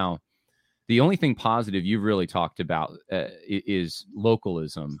right now, the only thing positive you've really talked about is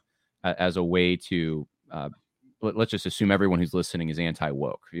localism as a way to let's just assume everyone who's listening is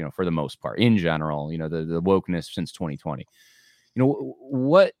anti-woke, for the most part, in general, the wokeness since 2020.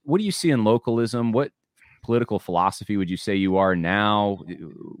 What do you see in localism? What political philosophy would you say you are now?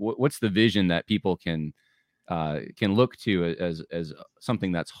 What's the vision that people can look to as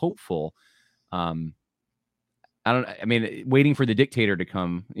something that's hopeful? I mean, waiting for the dictator to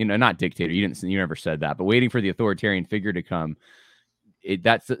come, not dictator, you never said that, but waiting for the authoritarian figure to come,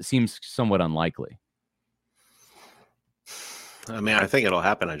 that seems somewhat unlikely. I mean, I think it'll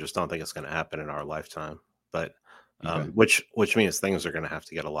happen. I just don't think it's going to happen in our lifetime, but Okay. which means things are going to have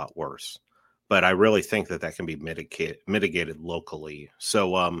to get a lot worse. But I really think that can be mitigated locally.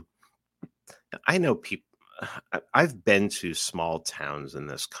 So I know people, I've been to small towns in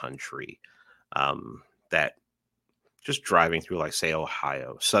this country that, just driving through, like, say,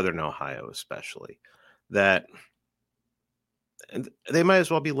 Ohio, Southern Ohio, especially, that they might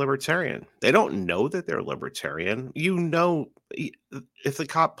as well be libertarian. They don't know that they're libertarian. If the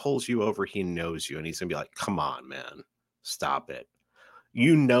cop pulls you over, he knows you, and he's going to be like, come on, man, stop it.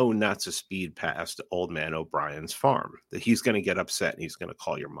 Not to speed past old man O'Brien's farm, that he's going to get upset and he's going to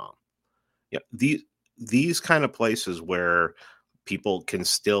call your mom. Yeah, these kind of places where people can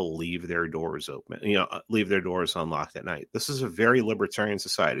still leave their doors open, leave their doors unlocked at night. This is a very libertarian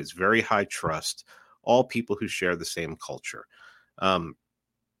society. It's very high trust, all people who share the same culture. The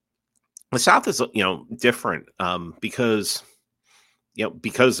South is, different because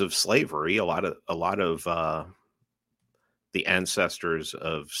of slavery. A lot of the ancestors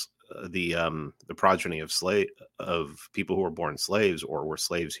of the progeny of people who were born slaves or were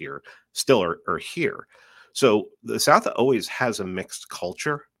slaves here still are here. So the South always has a mixed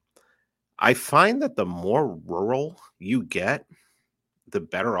culture. I find that the more rural you get, the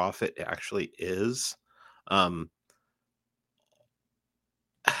better off it actually is.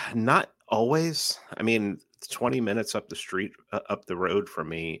 Not always. I mean, 20 minutes up the road from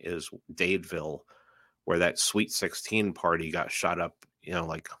me is Dadeville, where that Sweet 16 party got shot up,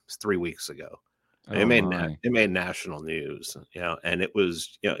 like 3 weeks ago. It made national news, and it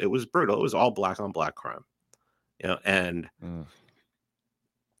was brutal. It was all black on black crime. And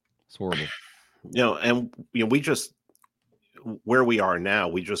it's horrible. We just, where we are now,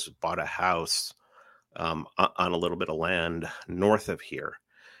 we just bought a house on a little bit of land north of here,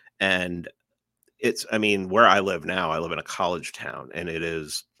 and where I live now, I live in a college town, and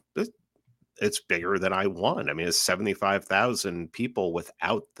it's bigger than I want. I mean, it's 75,000 people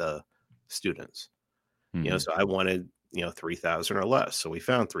without the students. Mm-hmm. So I wanted 3,000 or less. So we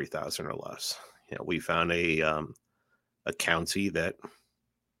found 3,000 or less. We found a county that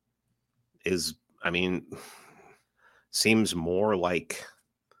is, seems more like,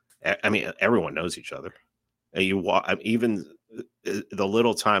 everyone knows each other. And even the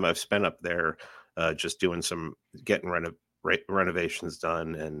little time I've spent up there, just doing getting renovations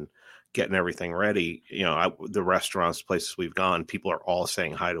done and getting everything ready. The restaurants, places we've gone, people are all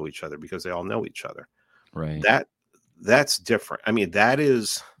saying hi to each other because they all know each other. Right. That's different. I mean,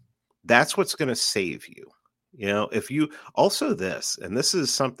 that's what's going to save you. You know, if you also this, and this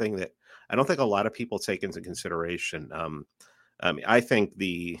is something that I don't think a lot of people take into consideration. I mean, I think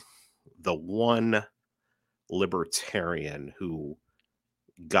the one libertarian who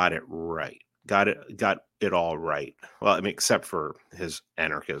got it right, got it all right. Well, I mean, except for his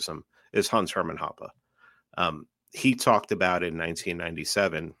anarchism, is Hans Hermann Hoppe. He talked about in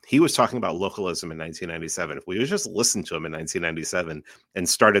 1997. He was talking about localism in 1997. If we would just listened to him in 1997 and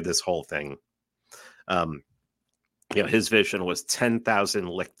started this whole thing, you know, his vision was 10,000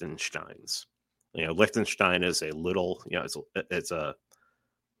 Liechtensteins. You know, Liechtenstein is a little, you know, it's a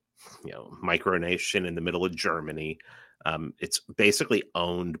you know, micronation in the middle of Germany. It's basically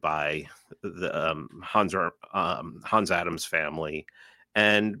owned by the Hans Adams family,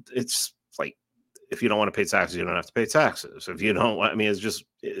 and it's like, if you don't want to pay taxes, you don't have to pay taxes. If you don't, I mean, it's just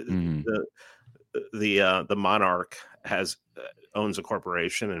the monarch owns a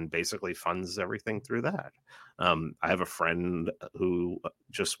corporation and basically funds everything through that. I have a friend who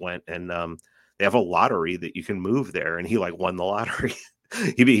just went and they have a lottery that you can move there, and he like won the lottery.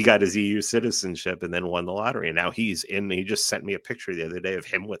 He got his EU citizenship and then won the lottery, and now he's in. He just sent me a picture the other day of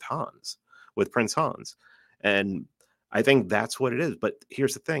him with Prince Hans, and I think that's what it is. But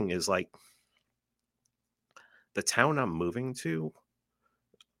here's the thing: is like the town I'm moving to,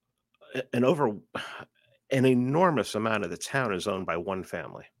 an enormous amount of the town is owned by one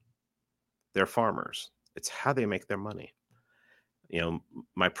family. They're farmers. It's how they make their money. You know,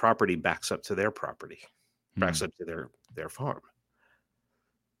 my property backs up to their property, backs up to their farm.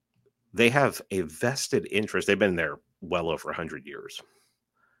 They have a vested interest. They've been there well over 100 years.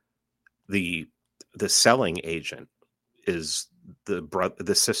 The selling agent is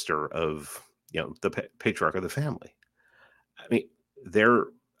the sister of, you know, the patriarch of the family. I mean,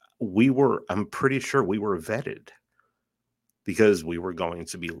 I'm pretty sure we were vetted because we were going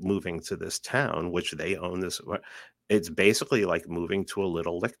to be moving to this town, which they own this. It's basically like moving to a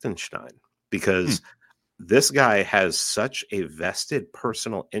little Liechtenstein because this guy has such a vested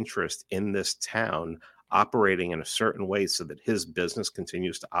personal interest in this town operating in a certain way so that his business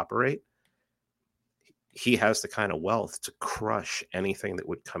continues to operate. He has the kind of wealth to crush anything that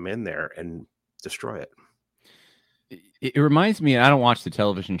would come in there and destroy it. It reminds me, I don't watch the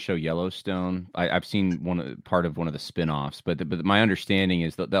television show Yellowstone. I've seen part of one of the spinoffs, but my understanding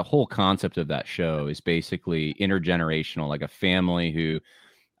is that the whole concept of that show is basically intergenerational, like a family who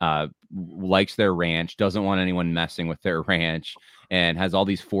likes their ranch, doesn't want anyone messing with their ranch, and has all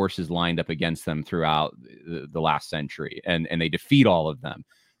these forces lined up against them throughout the last century. And they defeat all of them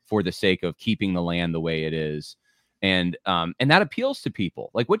for the sake of keeping the land the way it is. And that appeals to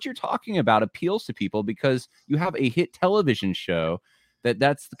people. Like what you're talking about appeals to people because you have a hit television show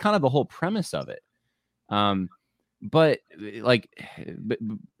that's kind of the whole premise of it. But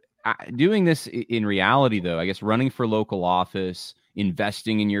doing this in reality, though, I guess running for local office,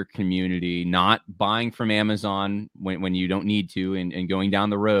 investing in your community, not buying from Amazon when you don't need to, and going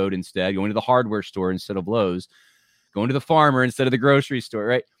down the road instead, going to the hardware store instead of Lowe's, going to the farmer instead of the grocery store,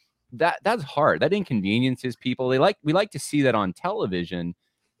 right? That's hard. That inconveniences people. We like to see that on television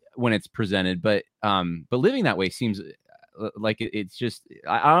when it's presented, but living that way seems like it's just,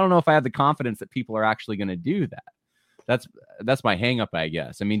 I don't know if I have the confidence that people are actually going to do that. That's my hang up, I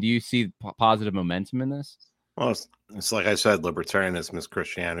guess. I mean, do you see positive momentum in this? Well, it's like I said, libertarianism is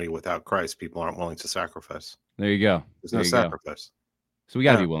Christianity without Christ. People aren't willing to sacrifice. There you go. There's no sacrifice. So we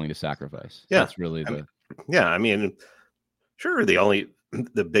got to be willing to sacrifice. Yeah. That's really I mean, sure,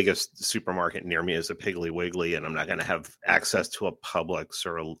 the biggest supermarket near me is a Piggly Wiggly, and I'm not going to have access to a Publix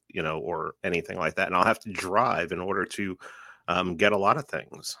or anything like that. And I'll have to drive in order to get a lot of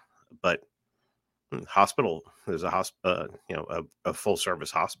things. But hospital, there's a full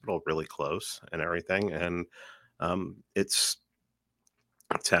service hospital really close and everything. And it's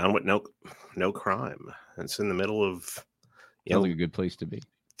a town with no crime. It's in the middle of, sounds like a good place to be.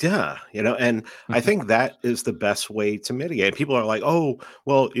 Yeah, and I think that is the best way to mitigate. People are like, oh,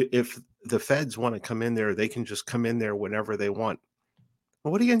 well, if the feds want to come in there, they can just come in there whenever they want.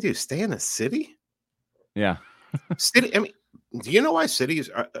 Well, what are you going to do? Stay in a city? Yeah. City. I mean, do you know why cities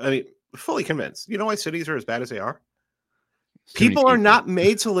are, fully convinced. You know why cities are as bad as they are? People are not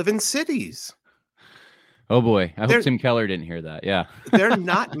made to live in cities. Oh boy. I hope Tim Keller didn't hear that. Yeah. They're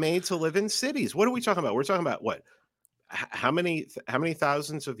not made to live in cities. What are we talking about? We're talking about what? How many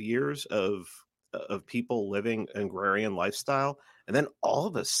thousands of years of people living an agrarian lifestyle, and then all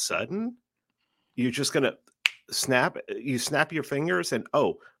of a sudden you're just gonna snap your fingers and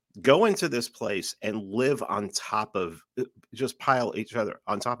go into this place and live on top of, just pile each other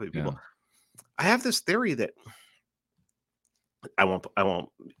on top of people. have this theory that I won't.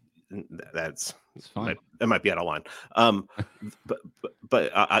 That's It's fine. that might be out of line.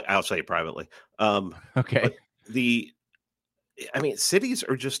 But I'll say it privately. Okay. But cities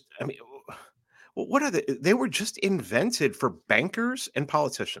are just. What are they? They were just invented for bankers and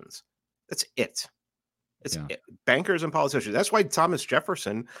politicians. That's it. It's bankers and politicians. That's why Thomas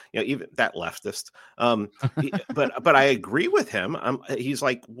Jefferson, even that leftist. But I agree with him. He's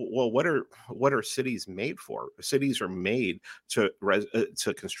like, well, what are cities made for? Cities are made to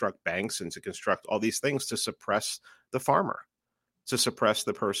construct banks and to construct all these things to suppress the farmer, to suppress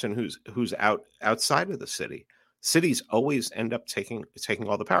the person who's outside of the city. Cities always end up taking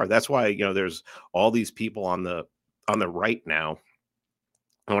all the power. That's why there's all these people on the right now.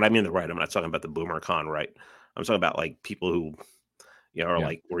 And when I mean the right, I'm not talking about the boomer con right. I'm talking about like people who, are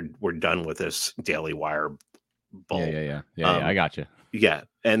like, we're done with this Daily Wire bull. Yeah. I got you. Yeah,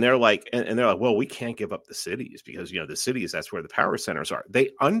 and they're like, well, we can't give up the cities because the cities, that's where the power centers are. They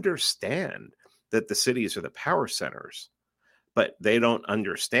understand that the cities are the power centers, but they don't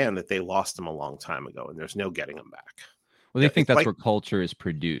understand that they lost them a long time ago, and there's no getting them back. Well, they think that's where culture is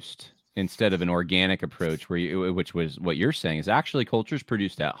produced, instead of an organic approach which was what you're saying, is actually culture is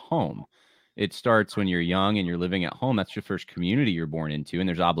produced at home. It starts when you're young and you're living at home. That's your first community you're born into, and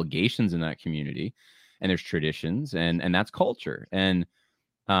there's obligations in that community, and there's traditions, and that's culture. And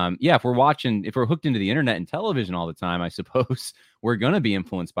if we're hooked into the internet and television all the time, I suppose we're going to be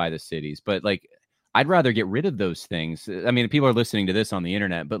influenced by the cities. But like, I'd rather get rid of those things. I mean, people are listening to this on the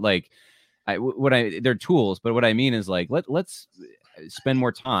internet, but like, they're tools. But what I mean is like, let's spend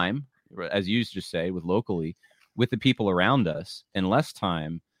more time, as you used to say, with the people around us, and less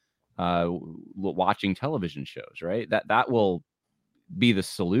time watching television shows, right? That will be the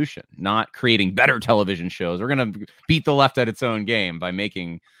solution, not creating better television shows. We're going to beat the left at its own game by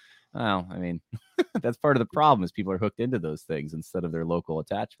making, that's part of the problem, is people are hooked into those things instead of their local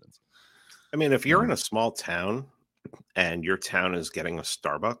attachments. I mean, if you're in a small town and your town is getting a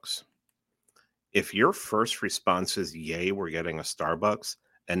Starbucks, if your first response is, yay, we're getting a Starbucks,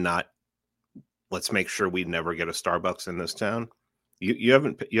 and not, let's make sure we never get a Starbucks in this town, you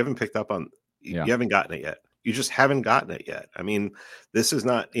haven't picked up on, you haven't gotten it yet. You just haven't gotten it yet. I mean, this is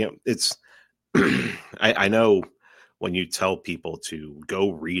not, it's, I know when you tell people to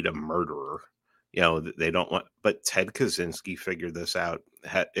go read a murderer, they don't want, but Ted Kaczynski figured this out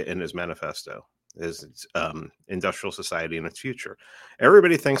in his manifesto, his Industrial Society and Its Future.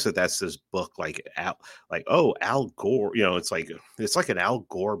 Everybody thinks that that's this book like Al Gore, it's like an Al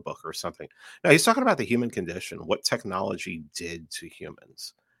Gore book or something. No, he's talking about the human condition, what technology did to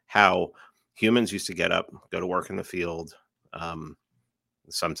humans, how humans used to get up, go to work in the field,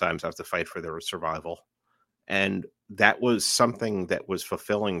 sometimes have to fight for their survival. And that was something that was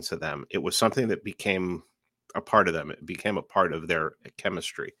fulfilling to them. It was something that became a part of them. It became a part of their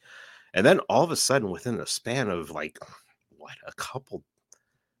chemistry. And then all of a sudden, within the span of like, a couple,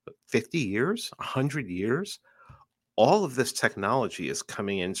 50 years, 100 years, all of this technology is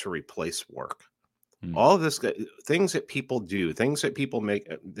coming in to replace work. All of this, things that people do, things that people make.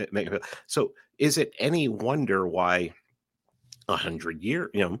 So is it any wonder why 100 years,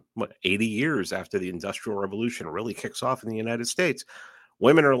 80 years after the Industrial Revolution really kicks off in the United States,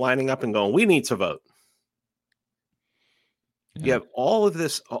 women are lining up and going, we need to vote. Yeah. You have all of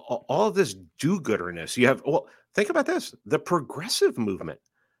this do-gooderness. You have, think about this, the progressive movement.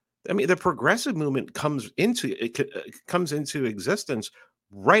 I mean, the progressive movement comes into existence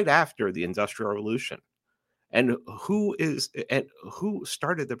right after the Industrial Revolution. And who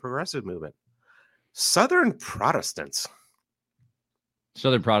started the progressive movement? Southern Protestants.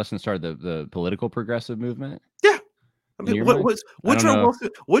 Southern Protestants started the political progressive movement? Yeah. I mean, what was Woodrow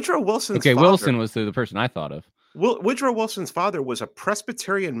Wilson's okay, father, Wilson was the person I thought of. Woodrow Wilson's father was a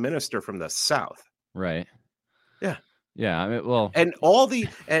Presbyterian minister from the South. Right. Yeah. Yeah. I mean, and all the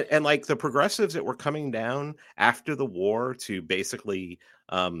and like the progressives that were coming down after the war to basically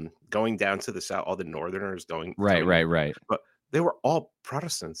going down to the South, all the Northerners going. Right. But they were all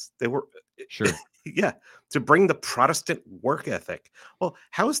Protestants. They were sure. Yeah, to bring the Protestant work ethic. Well,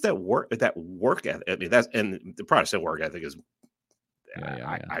 how is that work ethic? I mean, the Protestant work ethic is.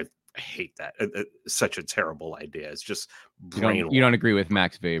 I hate that. It's such a terrible idea. It's just you don't agree with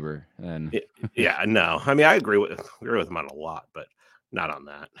Max Weber, and yeah, no. I mean, I agree with him on a lot, but not on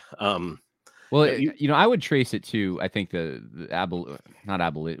that. I would trace it to, I think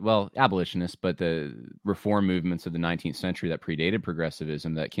abolitionists, but the reform movements of the 19th century that predated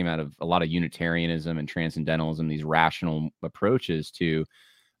progressivism, that came out of a lot of Unitarianism and Transcendentalism, these rational approaches to,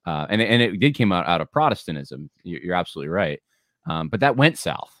 and it did come out of Protestantism. You're absolutely right. But that went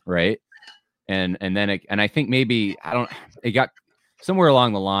south, right? and then I think maybe it got somewhere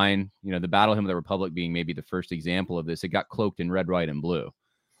along the line, the Battle Hymn of the Republic being maybe the first example of this. It got cloaked in red, white, and blue.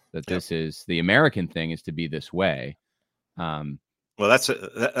 That this is the American thing is to be this way. Well, that's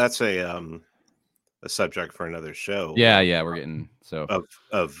a subject for another show. Yeah, we're getting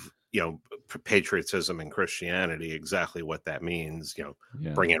of patriotism and Christianity, exactly what that means.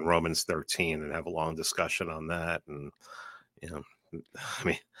 Bring in Romans 13 and have a long discussion on that. And I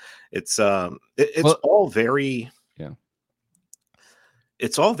mean, it's all very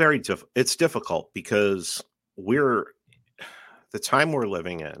it's difficult because the time we're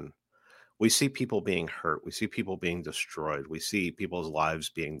living in. We see people being hurt. We see people being destroyed. We see people's lives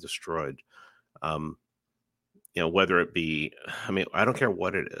being destroyed. Whether it be, I don't care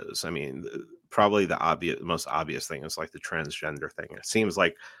what it is. Probably the most obvious thing is like the transgender thing. It seems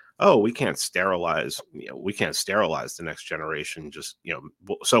like, oh, we can't sterilize the next generation. Just,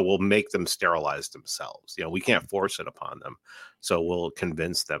 so we'll make them sterilize themselves. We can't force it upon them. So we'll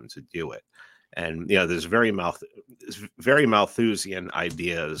convince them to do it. And, there's very Malthusian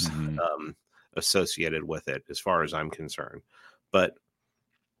ideas associated with it, as far as I'm concerned. But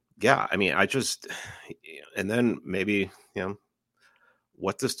yeah, and then maybe,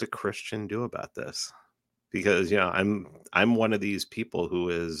 what does the Christian do about this? Because, I'm one of these people who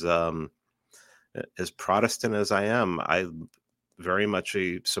is, as Protestant as I am, I'm very much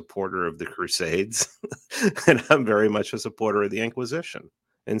a supporter of the Crusades, and I'm very much a supporter of the Inquisition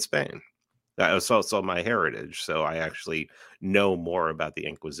in Spain. It's also my heritage, so I actually know more about the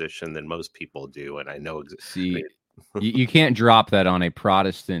Inquisition than most people do, and I know. You can't drop that on a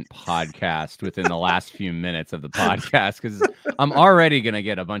Protestant podcast within the last few minutes of the podcast, because I'm already going to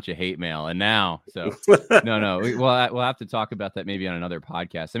get a bunch of hate mail, and now, so no, we'll have to talk about that maybe on another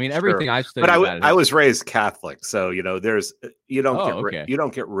podcast. Everything I've studied, but I was raised Catholic, so there's you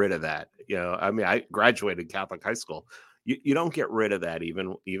don't get rid of that. I graduated Catholic high school. You don't get rid of that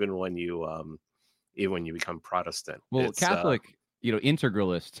even when you become Protestant. Well, it's, Catholic,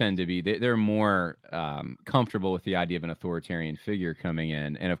 integralists tend to be they're more comfortable with the idea of an authoritarian figure coming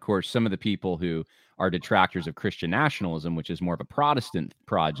in, and of course, some of the people who are detractors of Christian nationalism, which is more of a Protestant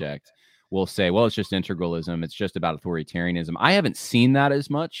project, will say, well, it's just integralism, it's just about authoritarianism. I haven't seen that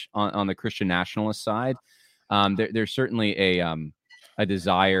as much on the Christian nationalist side. There's certainly a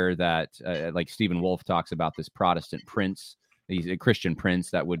desire that, like Stephen Wolfe talks about, this Protestant prince, he's a Christian prince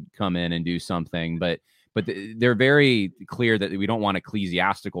that would come in and do something, but they're very clear that we don't want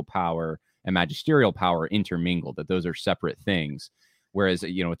ecclesiastical power and magisterial power intermingled, that those are separate things. Whereas,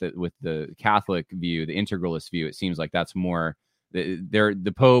 with the Catholic view, the integralist view, it seems like that's more,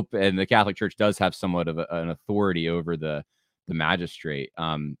 the Pope and the Catholic Church does have somewhat of an authority over the magistrate.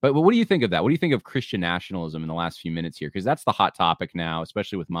 But what do you think of that? What do you think of Christian nationalism in the last few minutes here? Because that's the hot topic now,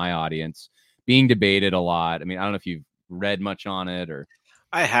 especially with my audience, being debated a lot. I don't know if you've read much on it or.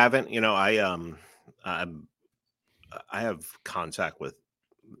 I haven't. I have contact with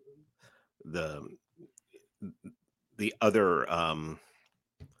the other.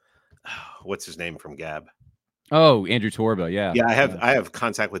 What's his name from Gab? Oh, Andrew Torba. Yeah. I have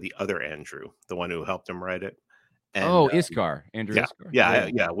contact with the other Andrew, the one who helped him write it. And, Iskar, Andrew Iskar.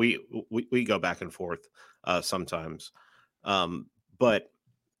 Yeah. We go back and forth sometimes, but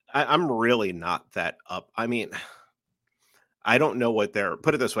I'm really not that up. I don't know what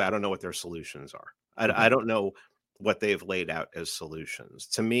put it this way. I don't know what their solutions are. I don't know what they've laid out as solutions.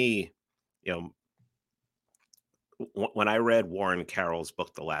 To me, when I read Warren Carroll's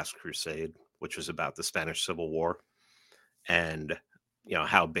book, The Last Crusade, which was about the Spanish Civil War, and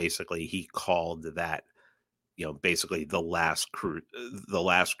how basically he called that, basically the last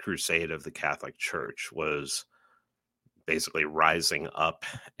crusade of the Catholic Church was basically rising up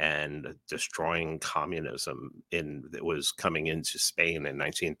and destroying communism that was coming into Spain in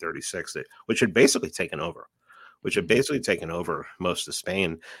 1936, which had basically taken over most of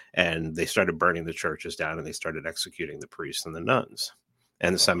Spain. And they started burning the churches down, and they started executing the priests and the nuns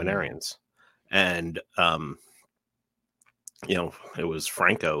and the seminarians. And, it was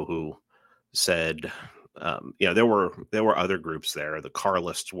Franco who said, there were other groups there. The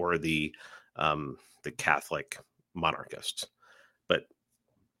Carlists were the Catholic monarchists,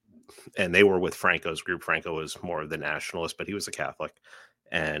 and they were with Franco's group. Franco was more of the nationalist, but he was a Catholic.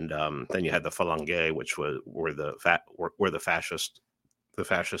 And then you had the Falange, which were the fascist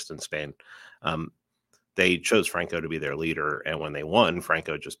in Spain. They chose Franco to be their leader, and when they won,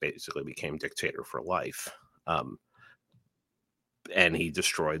 Franco just basically became dictator for life. And he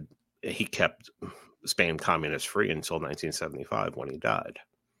kept Spain communist free until 1975 when he died.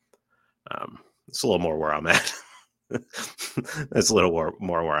 It's a little more where I'm at. That's a little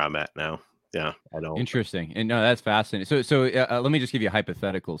more where I'm at now. Yeah, I don't. Interesting. And no, that's fascinating. So let me just give you a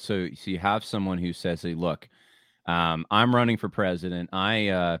hypothetical. So you have someone who says, "Hey, look, I'm running for president.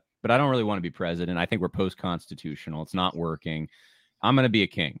 But I don't really want to be president. I think we're post-constitutional. It's not working. I'm going to be a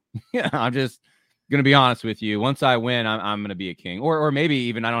king. Yeah, I'm just going to be honest with you. Once I win, I'm going to be a king, or maybe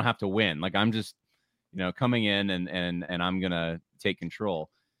even I don't have to win. Like I'm just, coming in and I'm going to take control."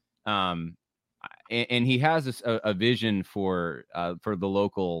 Um, and he has a vision for the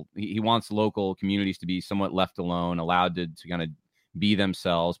local. He wants local communities to be somewhat left alone, allowed to kind of be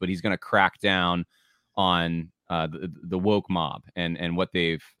themselves, but he's going to crack down on the woke mob and what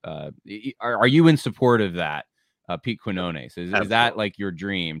they've. Are you in support of that, Pete Quinones? Is that Absolutely. like your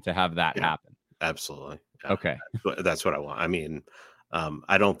dream to have that Yeah, happen? absolutely. Yeah, Okay. that's what I want. I mean,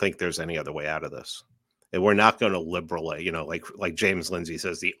 I don't think there's any other way out of this. And we're not going to liberalize, like James Lindsay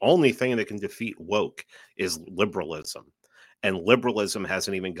says, the only thing that can defeat woke is liberalism. And liberalism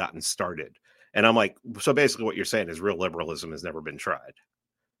hasn't even gotten started. And I'm like, so basically what you're saying is real liberalism has never been tried.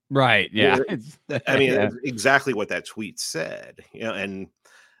 Right. Yeah. I mean, Yeah. it's exactly what that tweet said, and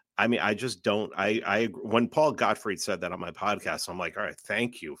I mean, I just don't. When Paul Gottfried said that on my podcast, I'm like, all right,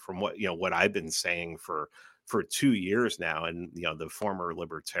 thank you from what I've been saying for 2 years now, and the former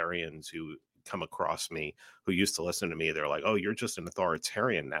libertarians who come across me who used to listen to me, they're like, oh, you're just an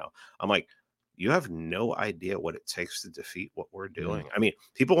authoritarian now. I'm like, you have no idea what it takes to defeat what we're Mm. doing. I mean,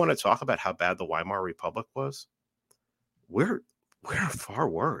 people want to talk about how bad the Weimar Republic was. We're far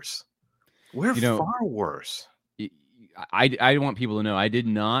worse. We're You know, far worse. I want people to know I did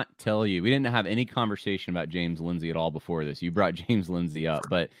not tell you. We didn't have any conversation about James Lindsay at all before this. You brought James Lindsay up,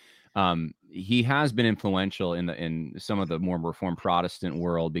 but he has been influential in some of the more Reformed Protestant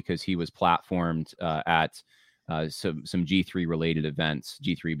world because he was platformed at some G3 related events.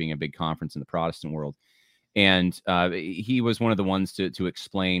 G3 being a big conference in the Protestant world, and he was one of the ones to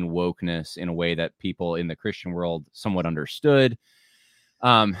explain wokeness in a way that people in the Christian world somewhat understood.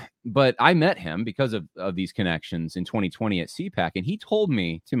 But I met him because of these connections in 2020 at CPAC, and he told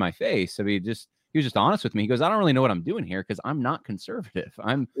me to my face. I mean, he was just honest with me. He goes, "I don't really know what I'm doing here because I'm not conservative.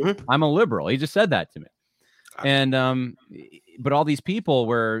 Mhm. I'm a liberal." He just said that to me. And but all these people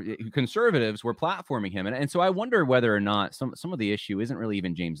were conservatives were platforming him, and so I wonder whether or not some of the issue isn't really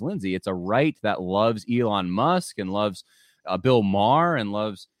even James Lindsay. It's a right that loves Elon Musk and loves Bill Maher and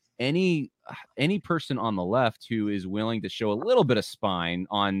loves any person on the left who is willing to show a little bit of spine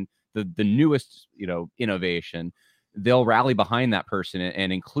on the newest innovation. They'll rally behind that person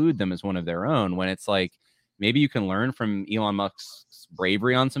and include them as one of their own. When it's like, maybe you can learn from Elon Musk's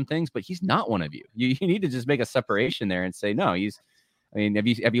bravery on some things, but he's not one of you. You need to just make a separation there and say, no, he's. I mean,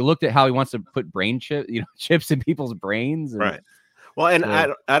 have you looked at how he wants to put chips in people's brains? And Right. Well, and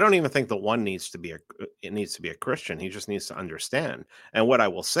so, I don't even think the one needs to be a Christian. He just needs to understand. And what I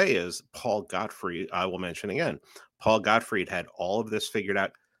will say is Paul Gottfried, I will mention again, Paul Gottfried had all of this figured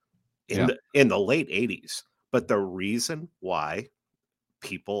out in yeah, the late 80s. But the reason why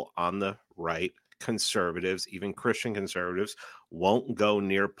people on the right, conservatives, even Christian conservatives, won't go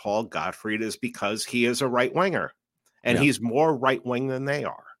near Paul Gottfried is because he is a right winger. And yeah, he's more right wing than they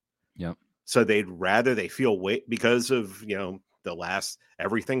are. yeah, So they feel weight because of, the last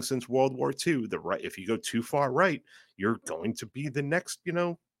everything since World War II, the right, if you go too far right, you're going to be the next,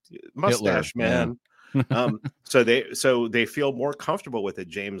 Hitler, mustache yeah, man. So they feel more comfortable with a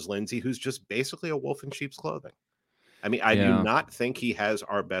James Lindsay, who's just basically a wolf in sheep's clothing. I mean, I do yeah. not think he has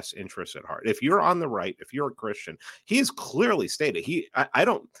our best interests at heart. If you're on the right, if you're a Christian, he has clearly stated I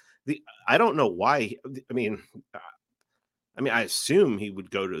don't know why. I assume he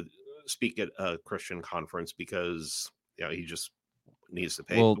would go to speak at a Christian conference because he just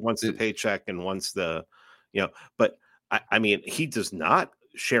Well, wants the paycheck and wants the but I mean, he does not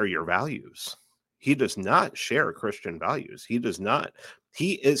share your values. He does not share Christian values. He does not.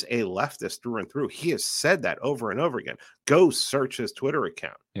 He is a leftist through and through. He has said that over and over again. Go search his Twitter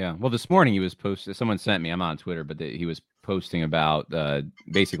account. yeah. Well, this morning he was posting. Someone sent me. I'm on Twitter, but he was posting about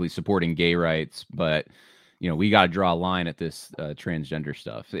basically supporting gay rights. But we got to draw a line at this transgender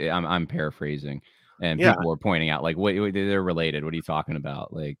stuff. I'm paraphrasing, and Yeah. people are pointing out like, wait, they're related. What are you talking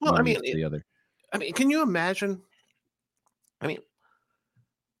about? Like Well, one leads to the other. can you imagine? I mean,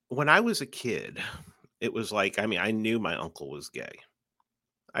 when I was a kid, it was like, I knew my uncle was gay.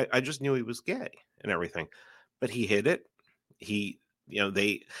 I just knew he was gay and everything, but he hid it. He,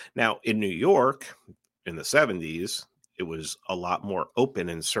 they now in New York in the 70s, it was a lot more open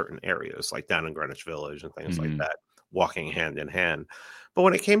in certain areas, like down in Greenwich Village and things like Mm-hmm. that, walking hand in hand. But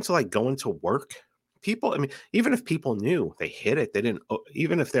when it came to like going to work, people, even if people knew, they hid it. They didn't,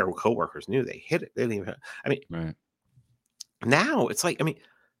 even if their coworkers knew, they hid it. They didn't even, Right. now it's like,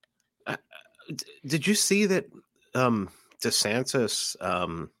 Did you see that DeSantis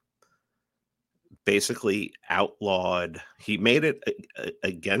basically outlawed? He made it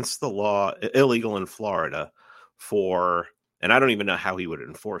against the law, illegal in Florida for, and I don't even know how he would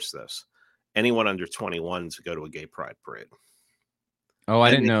enforce this, anyone under 21 to go to a gay pride parade. Oh,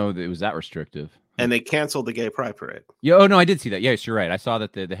 I didn't know that it was that restrictive. And they canceled the gay pride parade. Yeah. Oh no, I did see that. Yes, you're right. I saw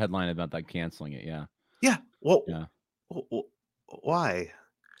that the headline about like canceling it. Yeah. Yeah. Well, yeah. Why?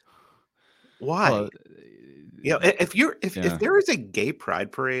 Well, you know, if there is a gay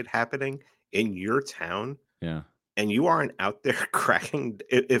pride parade happening in your town, yeah, and you aren't out there cracking,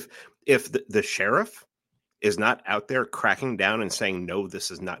 if the sheriff is not out there cracking down and saying, no, this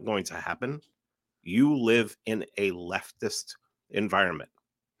is not going to happen, you live in a leftist environment.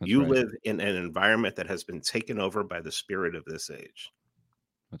 You live in an environment that has been taken over by the spirit of this age.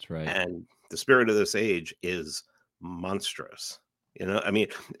 That's right. And the spirit of this age is monstrous. You know, I mean,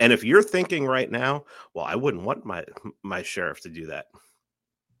 and if you're thinking right now, well, I wouldn't want my sheriff to do that.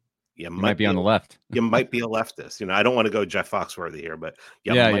 You might be on the left. You might be a leftist. You know, I don't want to go Jeff Foxworthy here, but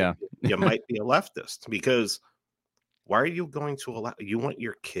you might be a leftist, because why are you going to allow? You want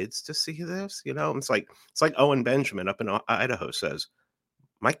your kids to see this? You know, it's like Owen Benjamin up in Idaho says,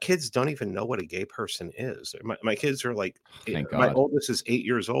 my kids don't even know what a gay person is. My kids are like, my oldest is 8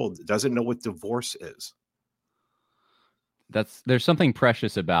 years old, doesn't know what divorce is. There's something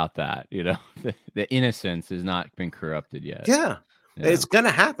precious about that, you know. The innocence has not been corrupted yet. Yeah. It's going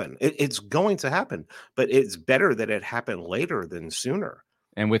to happen. It's going to happen, but it's better that it happened later than sooner.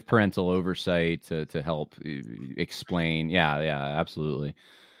 And with parental oversight to help explain. Yeah, absolutely.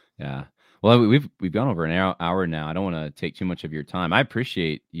 Yeah. Well, we've gone over an hour now. I don't want to take too much of your time. I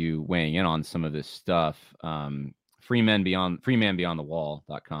appreciate you weighing in on some of this stuff.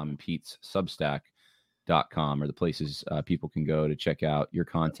 freemanbeyondthewall.com and Pete's Substack.com are the places people can go to check out your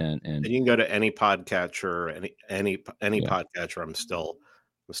content. And you can go to any podcatcher, any podcatcher. I'm still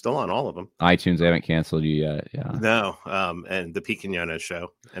on all of them. iTunes, they haven't canceled you yet. Yeah. No. And the Pete Quinones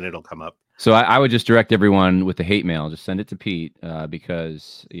show, and it'll come up. So I would just direct everyone with the hate mail, just send it to Pete,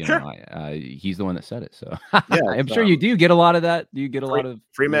 because know he's the one that said it. So I'm sure you do get a lot of that. Do you get a lot of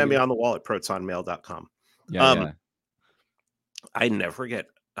Freeman Beyond the Wall at protonmail.com? Yeah. I never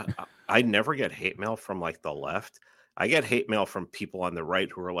get hate mail from like the left. I get hate mail from people on the right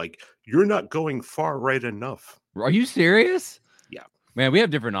who are like, you're not going far right enough. Are you serious? Yeah, man, we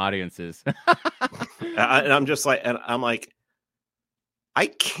have different audiences. I'm like, I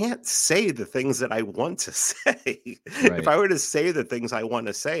can't say the things that I want to say. Right. If I were to say the things I want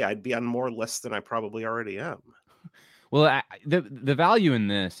to say, I'd be on more lists than I probably already am. Well, the value in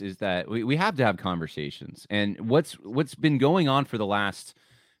this is that we have to have conversations, and what's been going on for the last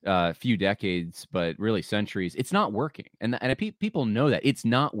few decades, but really centuries, it's not working, and people know that it's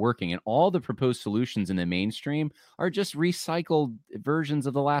not working, and all the proposed solutions in the mainstream are just recycled versions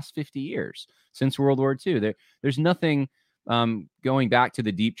of the last 50 years since World War II. There's nothing going back to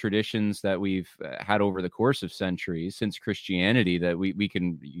the deep traditions that we've had over the course of centuries since Christianity that you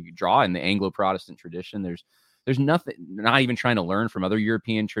can draw in the Anglo-Protestant tradition. There's nothing, not even trying to learn from other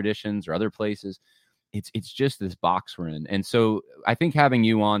European traditions or other places. It's just this box we're in. And so I think having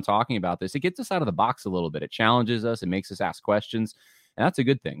you on talking about this, it gets us out of the box a little bit. It challenges us. It makes us ask questions. And that's a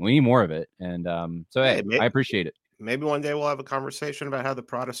good thing. We need more of it. And I appreciate it. Maybe one day we'll have a conversation about how the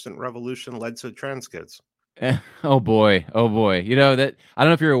Protestant Revolution led to trans kids. Oh boy. You know that, I don't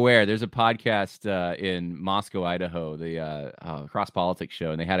know if you're aware, there's a podcast in Moscow, Idaho, the Cross Politics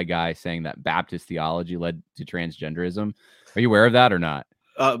show, and they had a guy saying that Baptist theology led to transgenderism. Are you aware of that or not?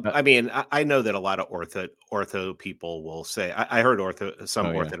 I mean, I know that a lot of ortho people will say. I heard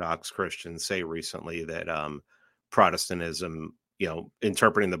Orthodox Christians say recently that Protestantism,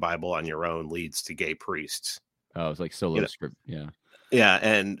 interpreting the Bible on your own leads to gay priests. Oh, it's like solo script. Yeah,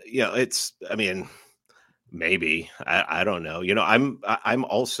 and it's. I mean, maybe I don't know.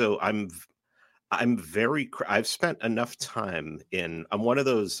 I've spent enough time in. I'm one of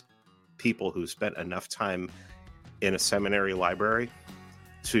those people who spent enough time in a seminary library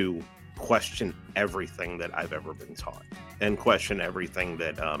to question everything that I've ever been taught, and question everything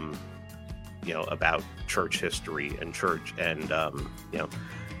that about church history and church, and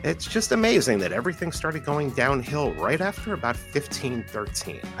it's just amazing that everything started going downhill right after about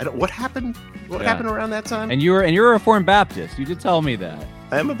 1513. What happened around that time? And you're a Reformed Baptist. You did tell me that.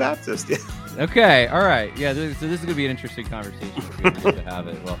 I am a Baptist. Yeah. Okay. All right. Yeah. So this is going to be an interesting conversation. It's good to have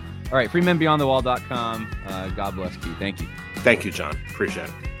it. Well, all right. freemanbeyondthewall.com. God bless you. Thank you. Thank you, John. Appreciate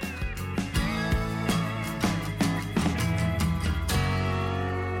it.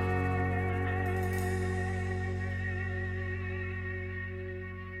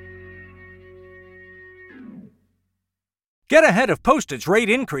 Get ahead of postage rate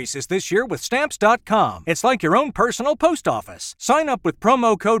increases this year with Stamps.com. It's like your own personal post office. Sign up with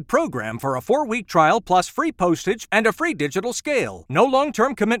promo code PROGRAM for a 4-week trial plus free postage and a free digital scale. No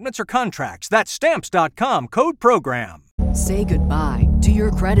long-term commitments or contracts. That's Stamps.com, code PROGRAM. Say goodbye to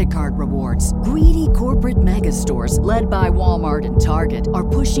your credit card rewards. Greedy corporate mega stores, led by Walmart and Target, are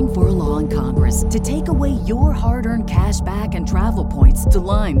pushing for a law in Congress to take away your hard-earned cash back and travel points to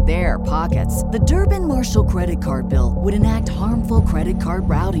line their pockets. The Durbin-Marshall credit card bill would enact harmful credit card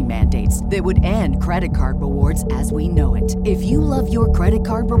routing mandates that would end credit card rewards as we know it. If you love your credit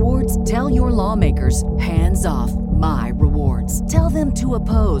card rewards, tell your lawmakers, hands off my rewards. Tell them to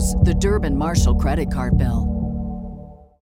oppose the Durbin-Marshall credit card bill.